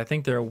say is I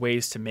think there are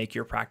ways to make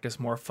your practice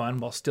more fun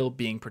while still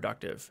being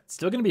productive. It's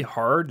still going to be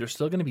hard. There's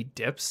still going to be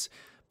dips,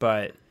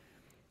 but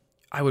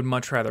I would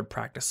much rather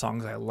practice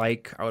songs I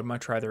like. I would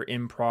much rather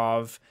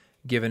improv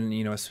given,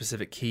 a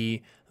specific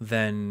key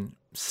than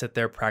sit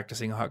there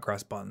practicing hot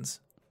cross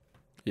buns.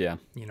 Yeah.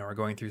 Or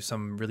going through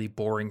some really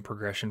boring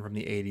progression from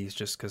the 80s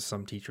just because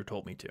some teacher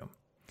told me to.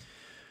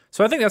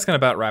 So I think that's going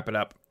to about wrap it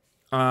up.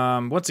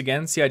 Once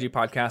again,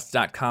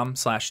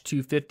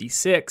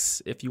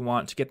 cigpodcast.com/256. If you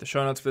want to get the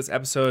show notes for this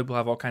episode, we'll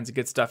have all kinds of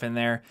good stuff in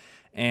there.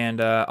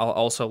 And I'll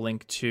also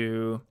link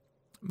to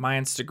my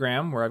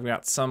Instagram where I've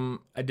got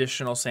some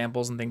additional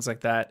samples and things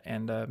like that.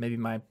 And maybe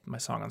my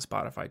song on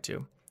Spotify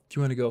too. If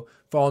you want to go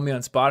follow me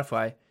on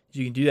Spotify,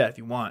 you can do that if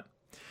you want.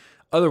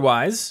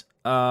 Otherwise,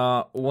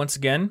 once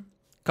again,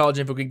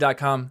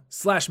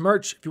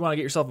 collegeinfogeek.com/merch if you want to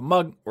get yourself a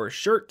mug or a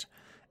shirt.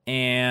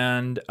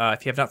 And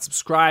if you have not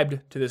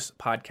subscribed to this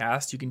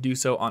podcast, you can do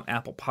so on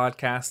Apple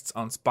Podcasts,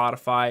 on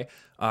Spotify,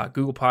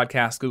 Google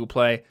Podcasts, Google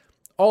Play,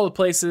 all the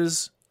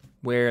places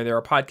where there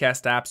are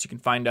podcast apps. You can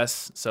find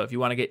us. So if you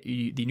want to get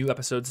the new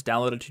episodes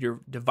downloaded to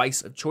your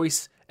device of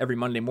choice every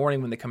Monday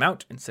morning when they come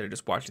out, instead of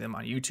just watching them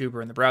on YouTube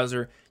or in the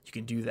browser, you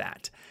can do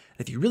that.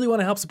 And if you really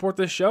want to help support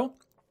this show,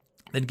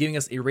 then giving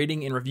us a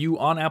rating and review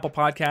on Apple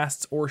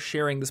Podcasts or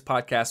sharing this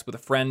podcast with a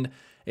friend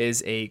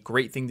is a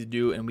great thing to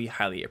do, and we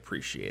highly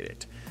appreciate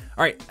it.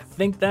 All right, I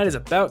think that is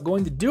about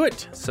going to do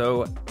it.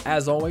 So,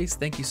 as always,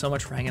 thank you so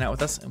much for hanging out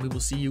with us, and we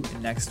will see you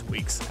in next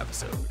week's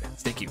episode.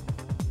 Thank you.